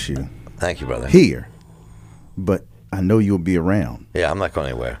going to miss you. Thank you, brother. Here. But I know you'll be around. Yeah, I'm not going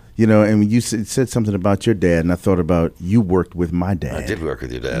anywhere. And when you said something about your dad, and I thought about you worked with my dad. I did work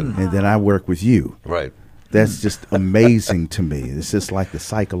with your dad. And then I worked with you. Right. That's just amazing to me. It's just like the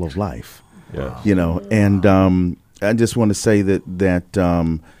cycle of life. Yeah. And I just want to say that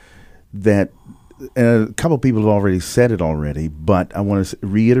a couple of people have already said it already, but I want to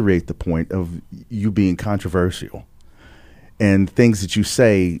reiterate the point of you being controversial. And things that you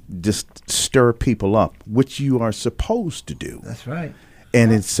say just stir people up, which you are supposed to do. That's right.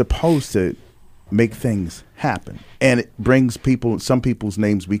 And it's supposed to make things happen. And it brings people, some people's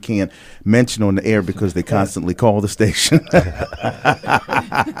names we can't mention on the air because they constantly call the station. But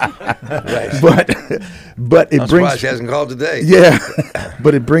it I'm brings. surprised she hasn't called today. Yeah,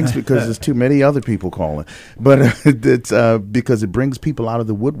 but it brings, because there's too many other people calling. But it's because it brings people out of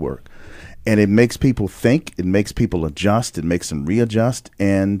the woodwork. And it makes people think, it makes people adjust, it makes them readjust.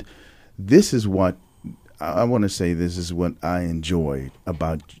 And this is what I want to say, this is what I enjoy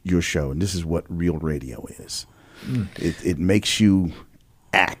about your show. And this is what real radio is. It makes you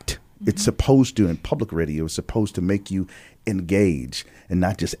act. It's supposed to, in public radio, it's supposed to make you engage and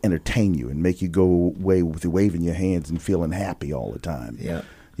not just entertain you and make you go away with waving your hands and feeling happy all the time. Yeah.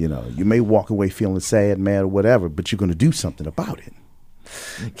 You know, you may walk away feeling sad, mad, or whatever, but you're going to do something about it.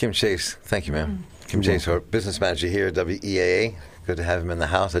 Kim Chase, thank you, ma'am. Kim Chase, our business manager here at WEAA. Good to have him in the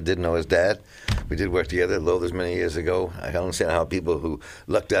house. I did know his dad. We did work together at Lothers many years ago. I don't understand how people who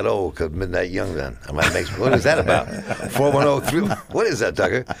look that old could have been that young then. What is that about? 410-3. What is that,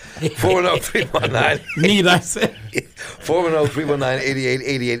 Tucker? 410-319. Need I say?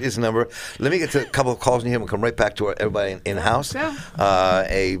 410-319-8888 is the number. Let me get to a couple of calls in here. We'll come right back to everybody in house.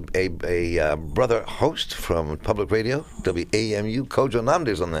 A brother host from public radio, WAMU, Kojo Namde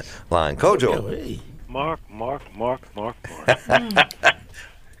is on the line. Kojo. Mark.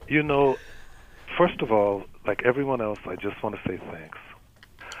 You know, first of all, like everyone else, I just want to say thanks.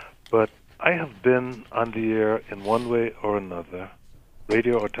 But I have been on the air in one way or another,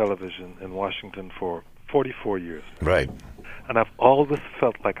 radio or television, in Washington for 44 years. Right. And I've always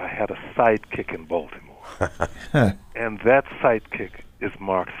felt like I had a sidekick in Baltimore. And that sidekick is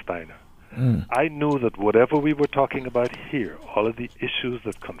Mark Steiner. I knew that whatever we were talking about here, all of the issues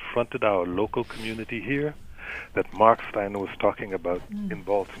that confronted our local community here, that Mark Steiner was talking about in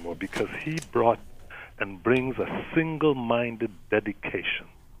Baltimore, because he brought and brings a single-minded dedication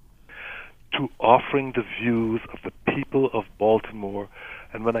to offering the views of the people of Baltimore.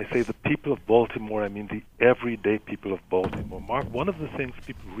 And when I say the people of Baltimore, I mean the everyday people of Baltimore. Mark, one of the things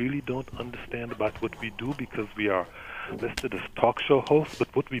people really don't understand about what we do, because we are listed as talk show hosts,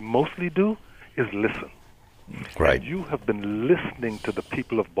 but what we mostly do is listen. Right. And you have been listening to the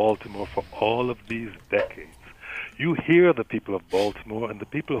people of Baltimore for all of these decades. You hear the people of Baltimore, and the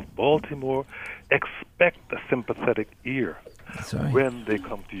people of Baltimore expect a sympathetic ear when they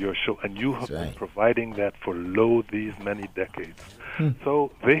come to your show, and you have been providing that for these many decades.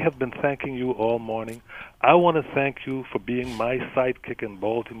 So they have been thanking you all morning. I want to thank you for being my sidekick in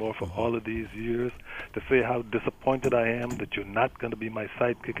Baltimore for all of these years, to say how disappointed I am that you're not going to be my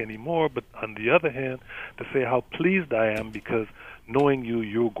sidekick anymore, but on the other hand, to say how pleased I am, because knowing you,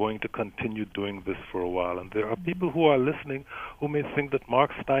 you're going to continue doing this for a while. And there are people who are listening who may think that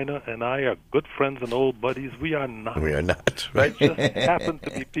Mark Steiner and I are good friends and old buddies. We are not. We are not, right? We just happen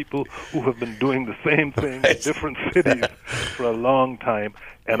to be people who have been doing the same thing in different cities for a long time,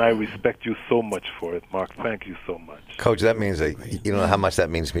 and I respect you so much for it, Mark. Thank you so much. Coach, that means you know how much that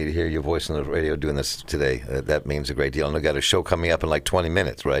means to me to hear your voice on the radio doing this today. That means a great deal. And I've got a show coming up in like 20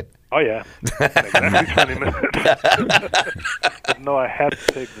 minutes, right? Oh, yeah. Exactly 20 minutes. But no, I had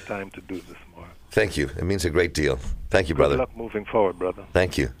to take the time to do this, Mark. Thank you. It means a great deal. Thank you, brother. Good luck moving forward, brother.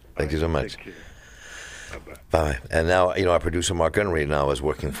 Thank you. Thank you so much. Take care. Bye. And now, our producer Mark Gunnery now is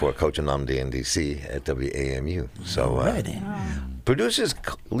working for Coach Anamdi in D.C. at WAMU. So producers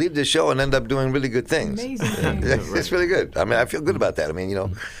leave the show and end up doing really good things. Amazing. It's really good. I mean, I feel good about that. I mean,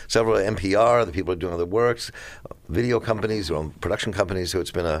 several NPR, the people are doing other works, video companies, their own production companies. So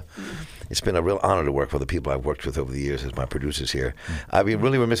it's been a real honor to work with the people I've worked with over the years as my producers here. I'd be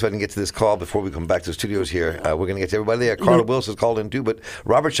really remiss if I didn't get to this call before we come back to the studios here. We're going to get to everybody there. Carla Wills has called in too, but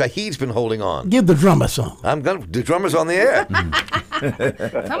Robert Shahid's been holding on. Give the drummer some. The drummer's on the air.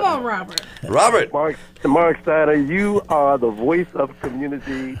 Come on, Robert. Robert. Mark Steiner, you are the voice of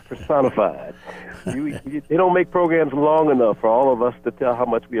community personified. They don't make programs long enough for all of us to tell how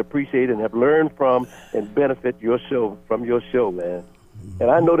much we appreciate and have learned from and benefit from your show, man.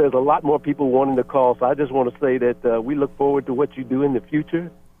 And I know there's a lot more people wanting to call, so I just want to say that we look forward to what you do in the future.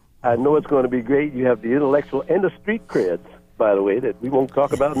 I know it's going to be great. You have the intellectual and the street creds, by the way, that we won't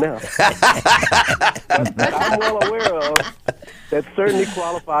talk about now. But I'm well aware of that certainly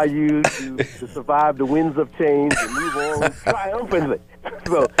qualify you to survive the winds of change and move on triumphantly.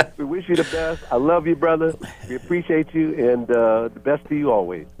 So we wish you the best. I love you, brother. We appreciate you, and the best to you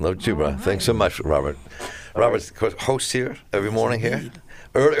always. Love you, bro. Thanks so much, Robert. Robert's of course, host here every morning here.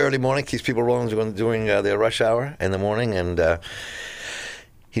 Early morning, keeps people rolling during their rush hour in the morning. And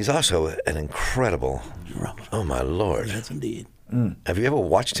he's also an incredible drummer. Oh, my Lord. Yes, indeed. Have you ever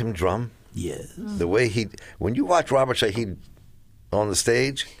watched him drum? Yes. The way when you watch Robert Shahid on the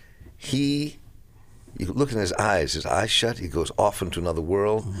stage, you look in his eyes shut, he goes off into another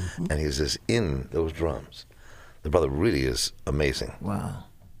world, and he's just in those drums. The brother really is amazing. Wow.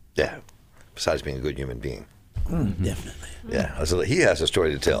 Yeah, besides being a good human being. Definitely. Yeah, so he has a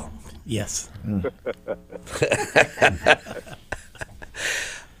story to tell. Yes.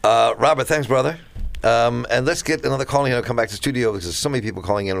 Robert, thanks, brother. And let's get another call in and come back to the studio because there's so many people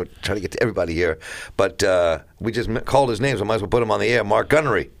calling in. We're trying to get to everybody here. But we just called his name, so I might as well put him on the air. Mark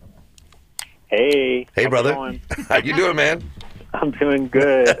Gunnery. Hey. Hey, brother. How you doing, man? I'm doing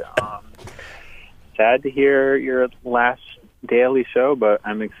good. Sad to hear your last daily show, but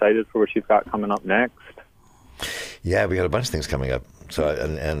I'm excited for what you've got coming up next. Yeah, we got a bunch of things coming up. So,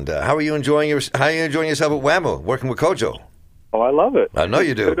 and how are you enjoying yourself at WAMO, working with Kojo? Oh, I love it. I know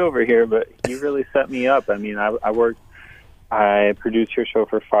you do. Good over here, but you really set me up. I mean, I produced your show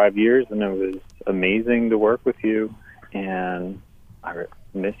for 5 years, and it was amazing to work with you, and I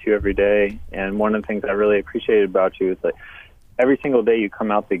miss you every day. And one of the things I really appreciated about you is like every single day you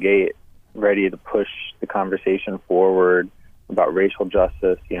come out the gate ready to push the conversation forward about racial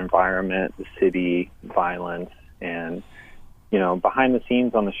justice, the environment, the city, violence, and, you know, behind the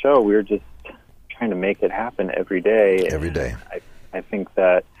scenes on the show, we were just trying to make it happen every day. Every day. I think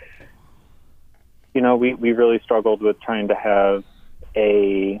that, you know, we really struggled with trying to have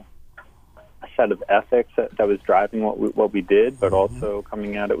a set of ethics that was driving what we did, but also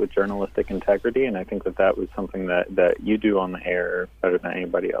coming at it with journalistic integrity. And I think that was something that you do on the air better than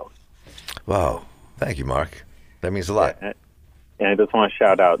anybody else. Wow. Thank you, Mark. That means a lot. And I just want to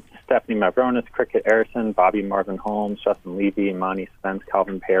shout out Stephanie Mavronis, Cricket Arison, Bobby Marvin Holmes, Justin Levy, Imani Spence,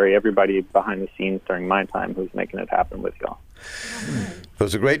 Calvin Perry, everybody behind the scenes during my time who's making it happen with y'all.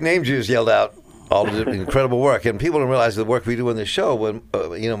 Those are great names you just yelled out. All of the incredible work. And people don't realize the work we do on this show when,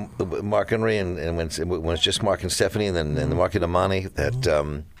 Mark Henry and when it's just Mark and Stephanie and then the Mark and Imani,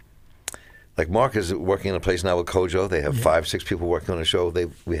 that, like Mark is working in a place now with Kojo. They have 5-6 people working on the show.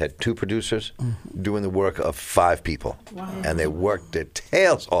 We had 2 producers doing the work of 5 people. Wow. And they worked their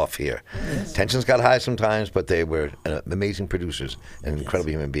tails off here. Yes. Tensions got high sometimes, but they were amazing producers and incredible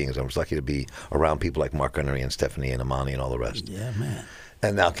human beings. I was lucky to be around people like Mark Henry and Stephanie and Imani and all the rest. Yeah, man.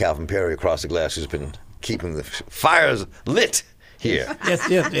 And now Calvin Perry across the glass who's been keeping the fires lit here.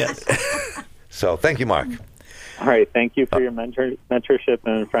 Yes. So thank you, Mark. All right. Thank you for your mentorship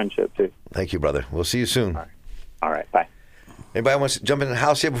and friendship, too. Thank you, brother. We'll see you soon. All right. Bye. Anybody wants to jump in the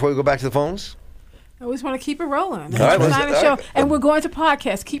house here before we go back to the phones? I always want to keep it rolling. All right, show. And we're going to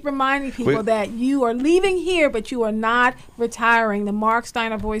podcast. Keep reminding people that you are leaving here, but you are not retiring. The Mark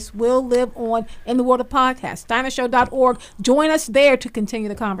Steiner voice will live on in the world of podcasts. SteinerShow.org. Join us there to continue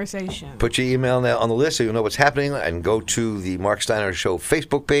the conversation. Put your email now on the list so you'll know what's happening, and go to the Mark Steiner Show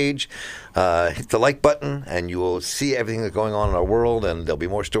Facebook page. Hit the like button, and you will see everything that's going on in our world, and there'll be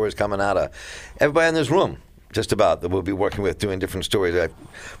more stories coming out of everybody in this room. Just about that we'll be working with, doing different stories.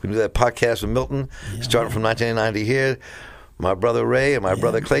 We do that podcast with Milton, starting from 1990 here. My brother Ray and my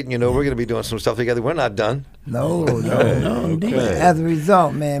brother Clayton, we're going to be doing some stuff together. We're not done. No. Okay. As a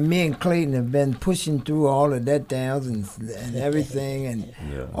result, man, me and Clayton have been pushing through all of that downs and everything, and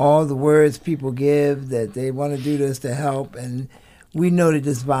all the words people give that they want to do this to help. And we know that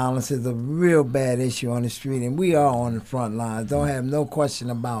this violence is a real bad issue on the street, and we are on the front lines. Don't have no question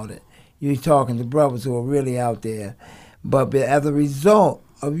about it. You're talking to brothers who are really out there. But as a result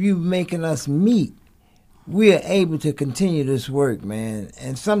of you making us meet, we are able to continue this work, man.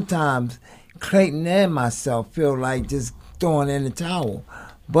 And sometimes Clayton and myself feel like just throwing in the towel.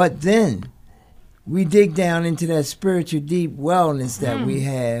 But then we dig down into that spiritual deep wellness that we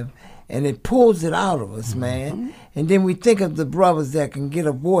have, and it pulls it out of us, man. And then we think of the brothers that can get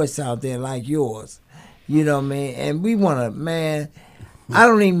a voice out there like yours. You know what I mean? And we want to, man, I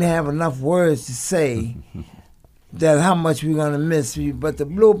don't even have enough words to say that how much we're going to miss you. But the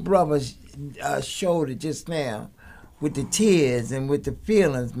Blue Brothers showed it just now with the tears and with the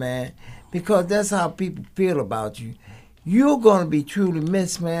feelings, man, because that's how people feel about you. You're going to be truly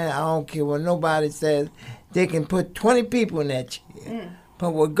missed, man. I don't care what nobody says. They can put 20 people in that chair.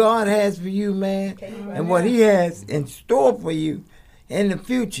 But what God has for you, man, and what he has in store for you in the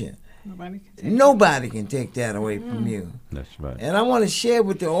future, nobody can take that away from you. That's right. And I want to share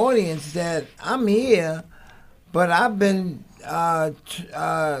with the audience that I'm here, but I've been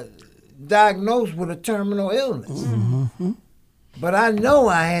diagnosed with a terminal illness. But I know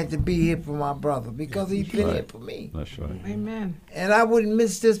I had to be here for my brother because he's been here for me. That's right. Amen. And I wouldn't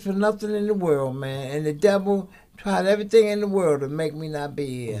miss this for nothing in the world, man. And the devil tried everything in the world to make me not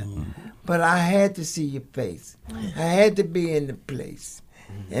be here. But I had to see your face. I had to be in the place.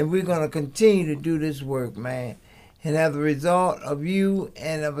 And we're going to continue to do this work, man. And as a result of you,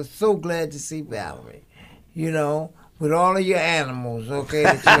 and I was so glad to see Valerie, with all of your animals,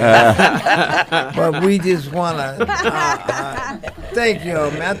 okay? But we just want to thank you,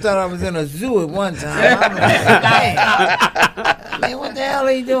 man. I thought I was in a zoo at one time. I was like, man, what the hell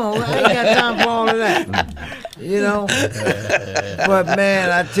are you doing? I ain't got time for all of that. But,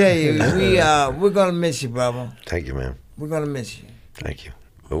 man, I tell you, we're going to miss you, brother. Thank you, man. We're going to miss you. Thank you.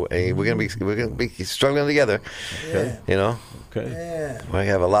 Hey, we're gonna be struggling together. Okay. Okay. Yeah. We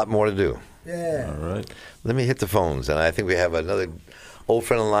have a lot more to do. Yeah. All right. Let me hit the phones, and I think we have another old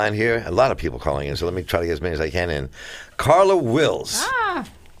friend on the line here. A lot of people calling in, so let me try to get as many as I can in. Carla Wills. Ah.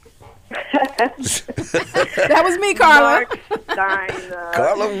 That was me, Carla. Mark Steiner.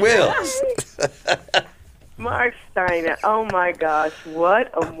 Carla Wills. Mark Steiner. Oh my gosh,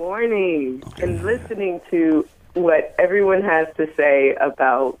 what a morning! And listening to what everyone has to say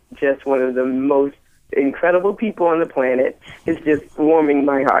about just one of the most incredible people on the planet is just warming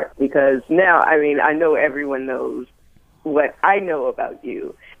my heart, because now, I know everyone knows what I know about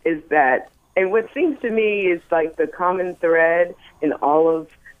you is that, and what seems to me is like the common thread in all of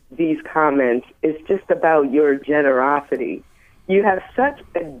these comments is just about your generosity. You have such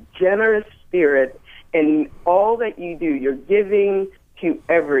a generous spirit in all that you do. You're giving to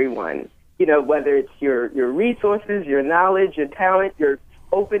everyone. Whether it's your resources, your knowledge, your talent, you're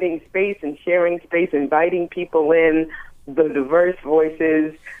opening space and sharing space, inviting people in, the diverse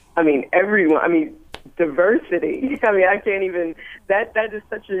voices. Everyone. Diversity. I can't even, that is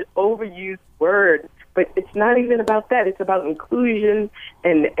such an overused word, but it's not even about that. It's about inclusion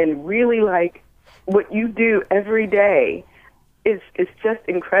and really like what you do every day is just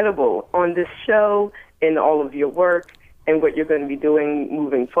incredible on this show and all of your work and what you're going to be doing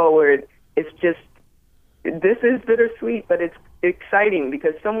moving forward. It's just, this is bittersweet, but it's exciting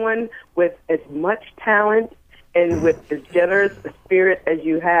because someone with as much talent and with as generous a spirit as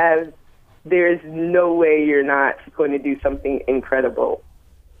you have, there's no way you're not going to do something incredible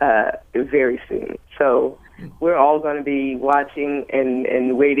very soon. So we're all going to be watching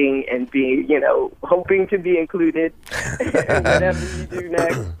and waiting and be, hoping to be included in whatever you do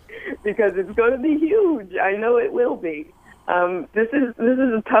next, because it's going to be huge. I know it will be. This is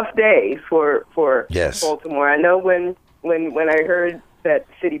a tough day for Baltimore. I know when I heard that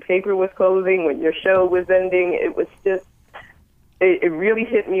City Paper was closing, when your show was ending, it was just, it really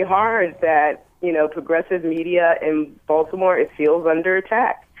hit me hard that, progressive media in Baltimore, it feels under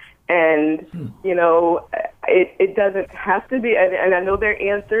attack. And, it doesn't have to be, and I know there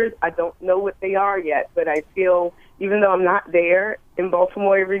are answers. I don't know what they are yet, but I feel, even though I'm not there in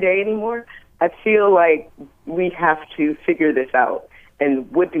Baltimore every day anymore, I feel like we have to figure this out.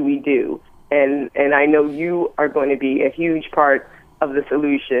 And what do we do? And I know you are going to be a huge part of the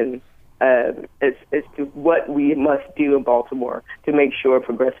solution as to what we must do in Baltimore to make sure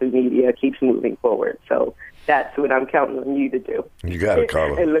progressive media keeps moving forward. So that's what I'm counting on you to do. You got it,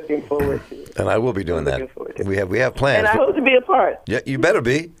 Carla. And looking forward to it. And I will be doing that. We have plans. And I hope to be a part. Yeah, you better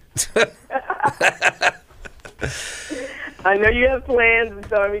be. I know you have plans, and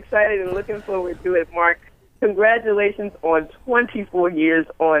so I'm excited and looking forward to it, Mark. Congratulations on 24 years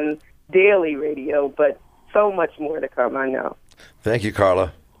on daily radio, but so much more to come, I know. Thank you,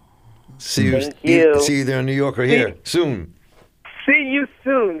 Carla. See you either in New York or here soon. See you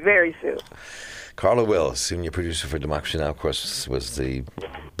soon, very soon. Carla Wills, senior producer for Democracy Now!, of course, was the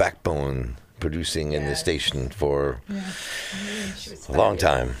backbone producing in the station for a long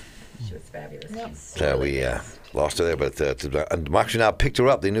time. She was fabulous. We lost her there, but Democracy Now! Picked her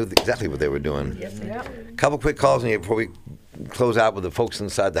up. They knew exactly what they were doing. Yes, they did. A couple quick calls in here before we close out with the folks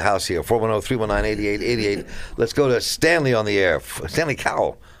inside the house here. 410-319-8888. Let's go to Stanley on the air. Stanley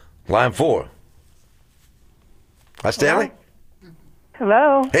Cowell, line 4. Hi, Stanley.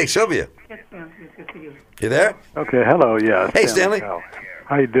 Hello. Hey, Sylvia. You there? Okay, hello, yeah. Hey, Stanley.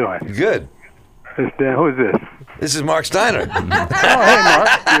 How you doing? Good. Who is this? This is Mark Steiner. Hey, Mark.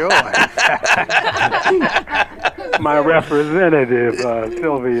 My representative,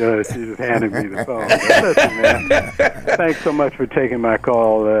 Sylvia, she just handed me the phone. Listen, man, thanks so much for taking my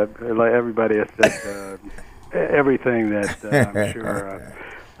call. Like everybody has said everything that I'm sure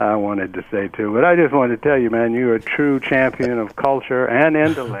I wanted to say too. But I just wanted to tell you, man, you're a true champion of culture and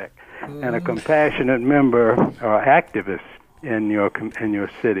intellect, and a compassionate member or activist in your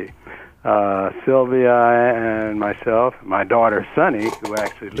city. Sylvia and myself, my daughter Sunny, who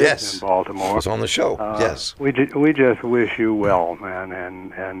actually lives in Baltimore, was on the show. Yes, we just wish you well, man,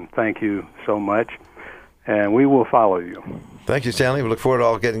 and thank you so much, and we will follow you. Thank you, Stanley. We look forward to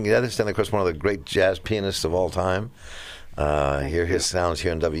all getting together. Stanley, of course, one of the great jazz pianists of all time. Hear his sounds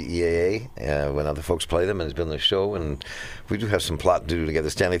here in WEAA when other folks play them, and he's been on the show, and we do have some plot to do together.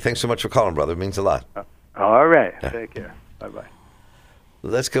 Stanley, thanks so much for calling, brother. It means a lot. All right. Take care. Bye-bye.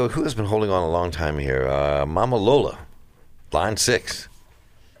 Let's go. Who has been holding on a long time here? Mama Lola, line 6.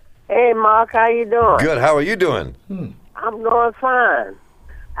 Hey, Mark, how you doing? Good. How are you doing? I'm doing fine.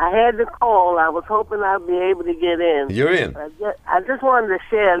 I had to call. I was hoping I'd be able to get in. You're in. I just wanted to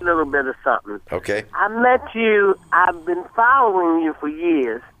share a little bit of something. Okay. I met you. I've been following you for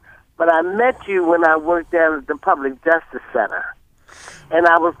years, but I met you when I worked down at the Public Justice Center. And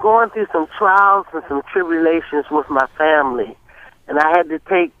I was going through some trials and some tribulations with my family. And I had to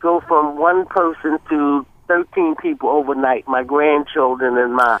go from one person to 13 people overnight, my grandchildren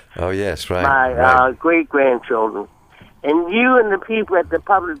and my great-grandchildren. And you and the people at the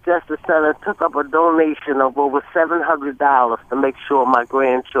Public Justice Center took up a donation of over $700 to make sure my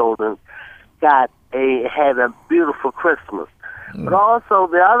grandchildren had a beautiful Christmas. But also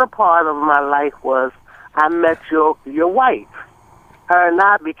the other part of my life was I met your wife. Her and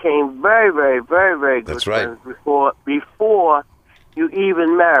I became very, very, very, very good friends before you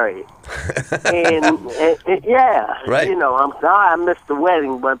even married. and yeah, right. I'm sorry I missed the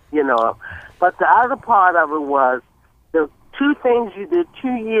wedding, but but the other part of it was the two things you did 2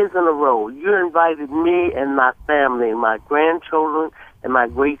 years in a row. You invited me and my family, my grandchildren and my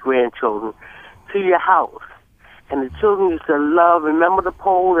great-grandchildren, to your house. And the children used to love, remember the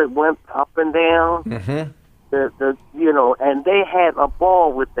pole that went up and down? Mm-hmm. And they had a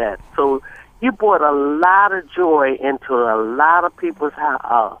ball with that. So you brought a lot of joy into a lot of people's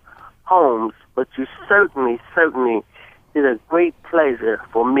homes, but you certainly did a great pleasure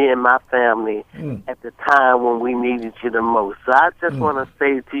for me and my family at the time when we needed you the most. So I just want to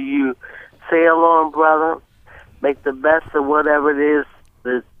say to you, sail on, brother. Make the best of whatever it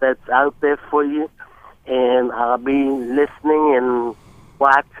is that's out there for you. And I'll be listening and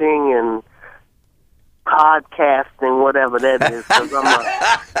watching and podcasting, whatever that is, because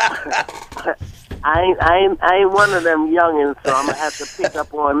I ain't one of them youngins, so I'm gonna have to pick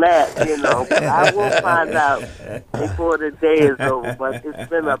up on that, But I will find out before the day is over. But it's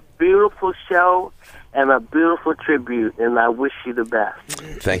been a beautiful show and a beautiful tribute, and I wish you the best.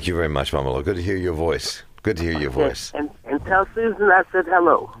 Thank you very much, Mama Lo. Good to hear your voice. Good to hear your voice. And tell Susan I said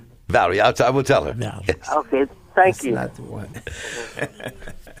hello. Valerie, I will tell her. No. Yes. Okay, thank you. Not the one.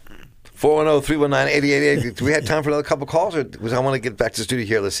 410-319-8888. Do we have time for another couple calls? Or I want to get back to the studio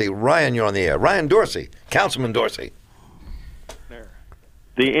here. Let's see. Ryan, you're on the air. Ryan Dorsey, Councilman Dorsey.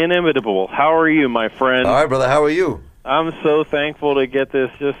 The inimitable. How are you, my friend? All right, brother. How are you? I'm so thankful to get this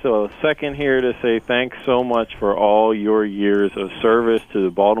just a second here to say thanks so much for all your years of service to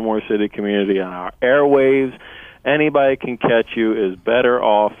the Baltimore City community on our airwaves. Anybody can catch you is better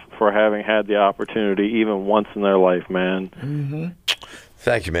off for having had the opportunity even once in their life, man. Mm-hmm.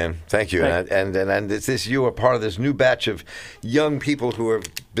 Thank you, man. Thank you. And it's this, you are part of this new batch of young people who have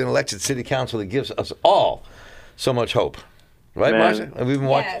been elected city council that gives us all so much hope. Right, Marcia? We've been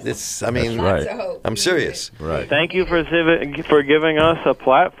watching this. I mean, right. I'm serious. Right. Thank you for giving us a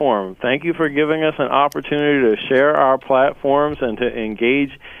platform. Thank you for giving us an opportunity to share our platforms and to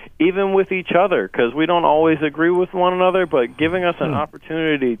engage even with each other, because we don't always agree with one another, but giving us an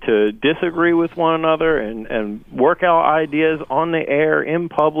opportunity to disagree with one another and work out ideas on the air, in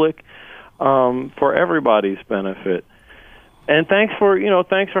public, for everybody's benefit. And thanks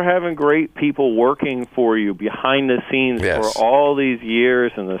for having great people working for you behind the scenes for all these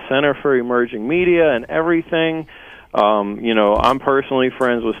years in the Center for Emerging Media and everything. I'm personally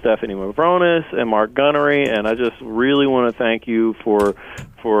friends with Stephanie Mavronis and Mark Gunnery, and I just really want to thank you for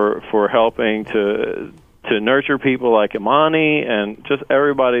helping to nurture people like Imani and just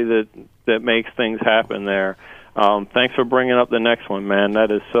everybody that makes things happen there. Thanks for bringing up the next one, man.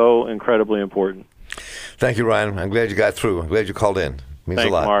 That is so incredibly important. Thank you, Ryan. I'm glad you got through. I'm glad you called in. It means Thanks,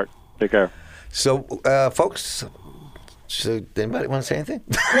 a lot. Mark. Take care. So, folks, anybody want to say anything?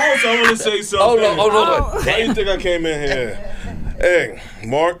 Yes, I want to say something. Oh, no. Why do you think I came in here? Hey,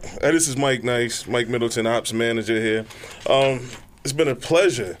 Mark, this is Mike Nice, Mike Middleton, Ops Manager here. It's been a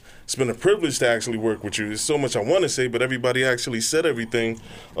pleasure. It's been a privilege to actually work with you. There's so much I want to say, but everybody actually said everything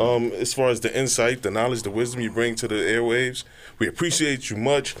as far as the insight, the knowledge, the wisdom you bring to the airwaves. We appreciate you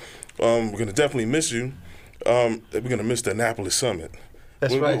much. We're going to definitely miss you. We're going to miss the Annapolis Summit.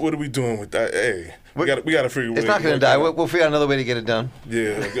 That's right. What are we doing with that? Hey, we got to figure. It's not going to die. We'll figure out another way to get it done.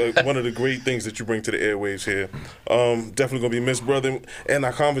 Yeah, one of the great things that you bring to the airwaves here. Definitely going to be missed, brother, and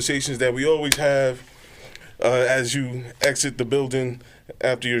our conversations that we always have as you exit the building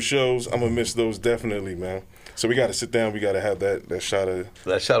after your shows. I'm going to miss those definitely, man. So we got to sit down. We got to have that shot of...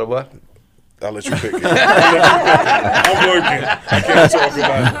 That shot of what? I'll let you pick it. I'm working. I can't talk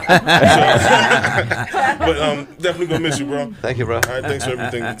about it. But definitely going to miss you, bro. Thank you, bro. All right, thanks for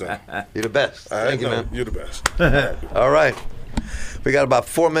everything you've done. You're the best. Thank you, man. You're the best. All right. We got about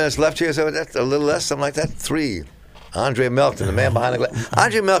 4 minutes left here, so that's a little less, something like that. 3. Andre Melton, the man behind the glass.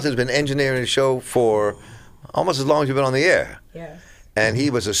 Andre Melton has been engineering the show for almost as long as you've been on the air. Yes. And he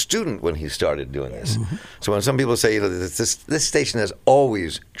was a student when he started doing this. So when some people say, this station has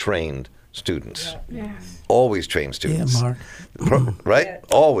always trained students. Yes. Always trained students. Yeah, Mark. Right? Yeah.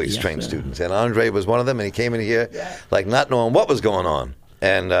 Always Yes, trained sir. students. And Andre was one of them, and he came in here like not knowing what was going on.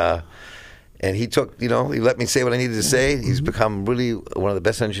 And he took, he let me say what I needed to say. He's become really one of the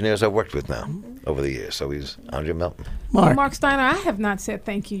best engineers I've worked with now over the years. So he's Andre Melton. Mark Steiner, I have not said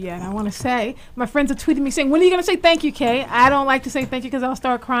thank you yet. I want to say, my friends are tweeting me saying, when are you going to say thank you, Kay? I don't like to say thank you because I'll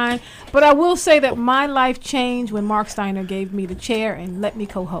start crying. But I will say that my life changed when Mark Steiner gave me the chair and let me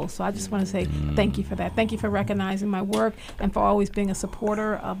co-host. So I just want to say thank you for that. Thank you for recognizing my work and for always being a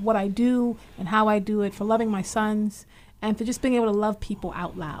supporter of what I do and how I do it, for loving my sons, and for just being able to love people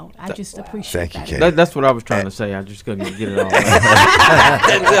out loud. I just appreciate Thank you, that. Kay. That's what I was trying to say. I just couldn't get it all.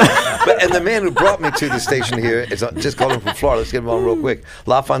 And the man who brought me to the station here is just calling from Florida. Let's get him on real quick.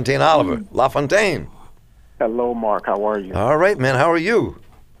 LaFontaine Oliver. LaFontaine. Hello, Mark. How are you? All right, man. How are you?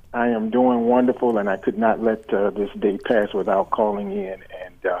 I am doing wonderful, and I could not let this day pass without calling in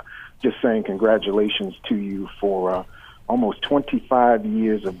and just saying congratulations to you for almost 25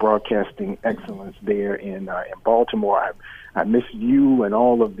 years of broadcasting excellence there in Baltimore. I miss you and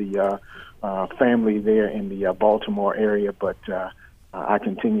all of the family there in the Baltimore area, but I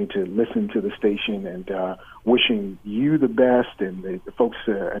continue to listen to the station and wishing you the best, and the folks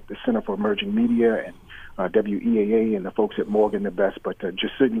at the Center for Emerging Media and WEAA and the folks at Morgan the best, but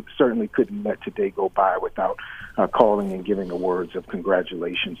just certainly couldn't let today go by without calling and giving the words of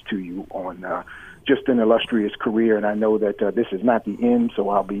congratulations to you on just an illustrious career. And I know that this is not the end, so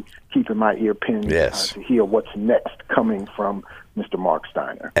I'll be keeping my ear pinned to hear what's next coming from Mr. Mark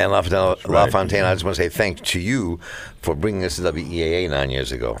Steiner. And LaFontaine, I just want to say thanks to you for bringing us to WEAA 9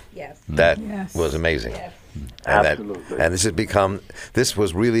 years ago. Yes. That was amazing. Yes. And Absolutely. And this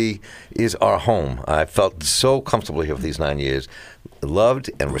is our home. I felt so comfortable here for these 9 years, loved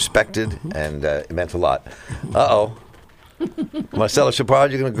and respected, and it meant a lot. Marcelo Chapard,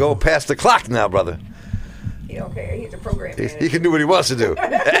 you're going to go past the clock now, brother. He don't care. He's a program manager. He can do what he wants to do.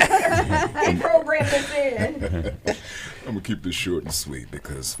 He programmed us in. I'm going to keep this short and sweet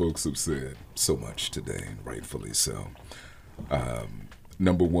because folks have said so much today, and rightfully so.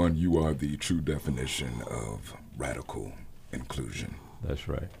 Number one, you are the true definition of radical inclusion. That's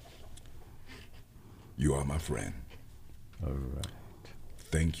right. You are my friend. All right.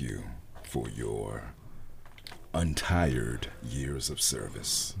 Thank you for your untired years of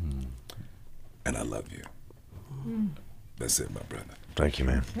service. And I love you. That's it, my brother. Thank you,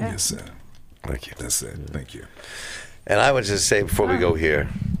 man. Yes, sir. Thank you. That's it. Thank you. And I would just say before we go here,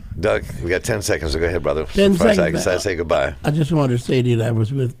 Doug, we got 10 seconds, so go ahead, brother. 10 First, seconds. I say goodbye. I just wanted to say to you that I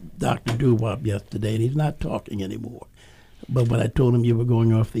was with Dr. Doo-Wop yesterday, and he's not talking anymore. But when I told him you were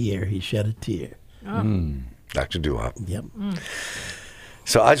going off the air, he shed a tear. Dr. Doo-Wop. Yep.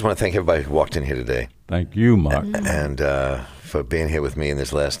 So I just want to thank everybody who walked in here today. Thank you, Mark. And for being here with me in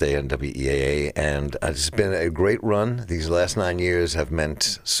this last day on WEAA. And it's been a great run. These last 9 years have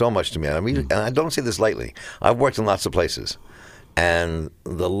meant so much to me. And I don't say this lightly. I've worked in lots of places. And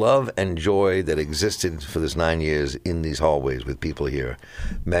the love and joy that existed for this 9 years in these hallways with people here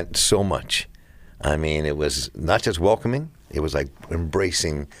meant so much. I mean, it was not just welcoming. It was like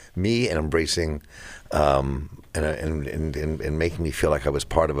embracing me and embracing and making me feel like I was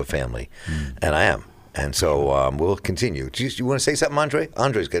part of a family. And I am. And so we'll continue. Do you want to say something, Andre?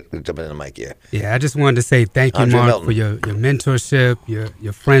 Andre's jumping in the mic here. Yeah, I just wanted to say thank you, Andre Mark, Melton. for your mentorship,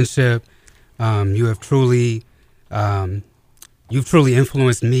 your friendship. You have truly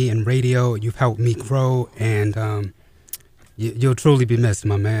influenced me in radio. You've helped me grow, and you'll truly be missed,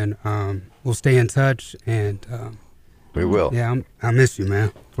 my man. We'll stay in touch, and we will. Yeah, I miss you,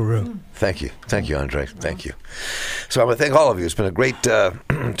 man, for real. Thank you, Andre. Thank you. So I want to thank all of you. It's been a great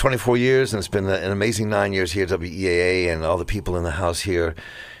 24 years, and it's been an amazing 9 years here at WEAA, and all the people in the house here.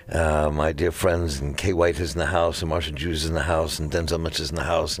 My dear friends, and Kay White is in the house, and Marsha Jews is in the house, and Denzel Mitch is in the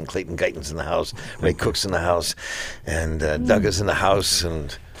house, and Clayton Guyton's in the house, Ray Cook's in the house, and Doug is in the house,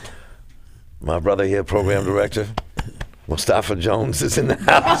 and my brother here, program director, Mustafa Jones is in the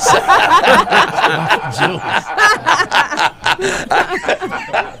house.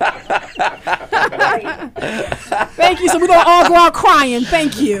 Thank you. So we don't all go out crying.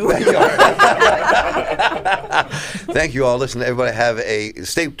 Thank you. Thank you all. Listen, everybody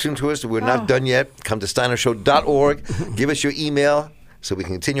stay tuned to us. We're not done yet. Come to steinershow.org. Give us your email so we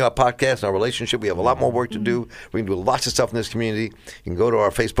can continue our podcast and our relationship. We have a lot more work to do. We can do lots of stuff in this community. You can go to our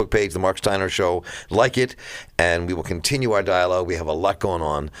Facebook page, The Mark Steiner Show, like it, and we will continue our dialogue. We have a lot going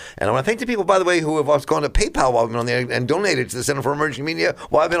on. And I want to thank the people, by the way, who have also gone to PayPal while I've been on there and donated to the Center for Emerging Media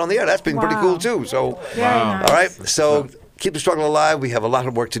while I've been on the air. That's been pretty cool, too. So, nice. All right. So keep the struggle alive. We have a lot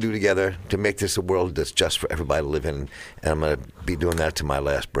of work to do together to make this a world that's just for everybody to live in. And I'm going to be doing that to my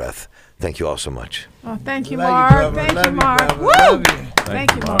last breath. Thank you all so much. Oh, thank you, Mark. Thank you, Mark. Woo!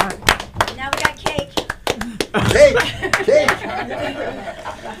 Thank you, Mark. Now we got cake. Cake!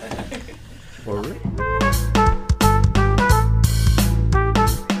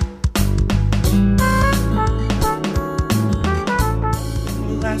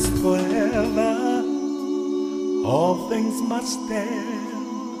 Last forever, all things must end.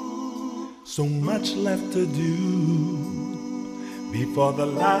 So much left to do before the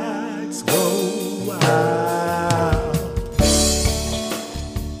lights go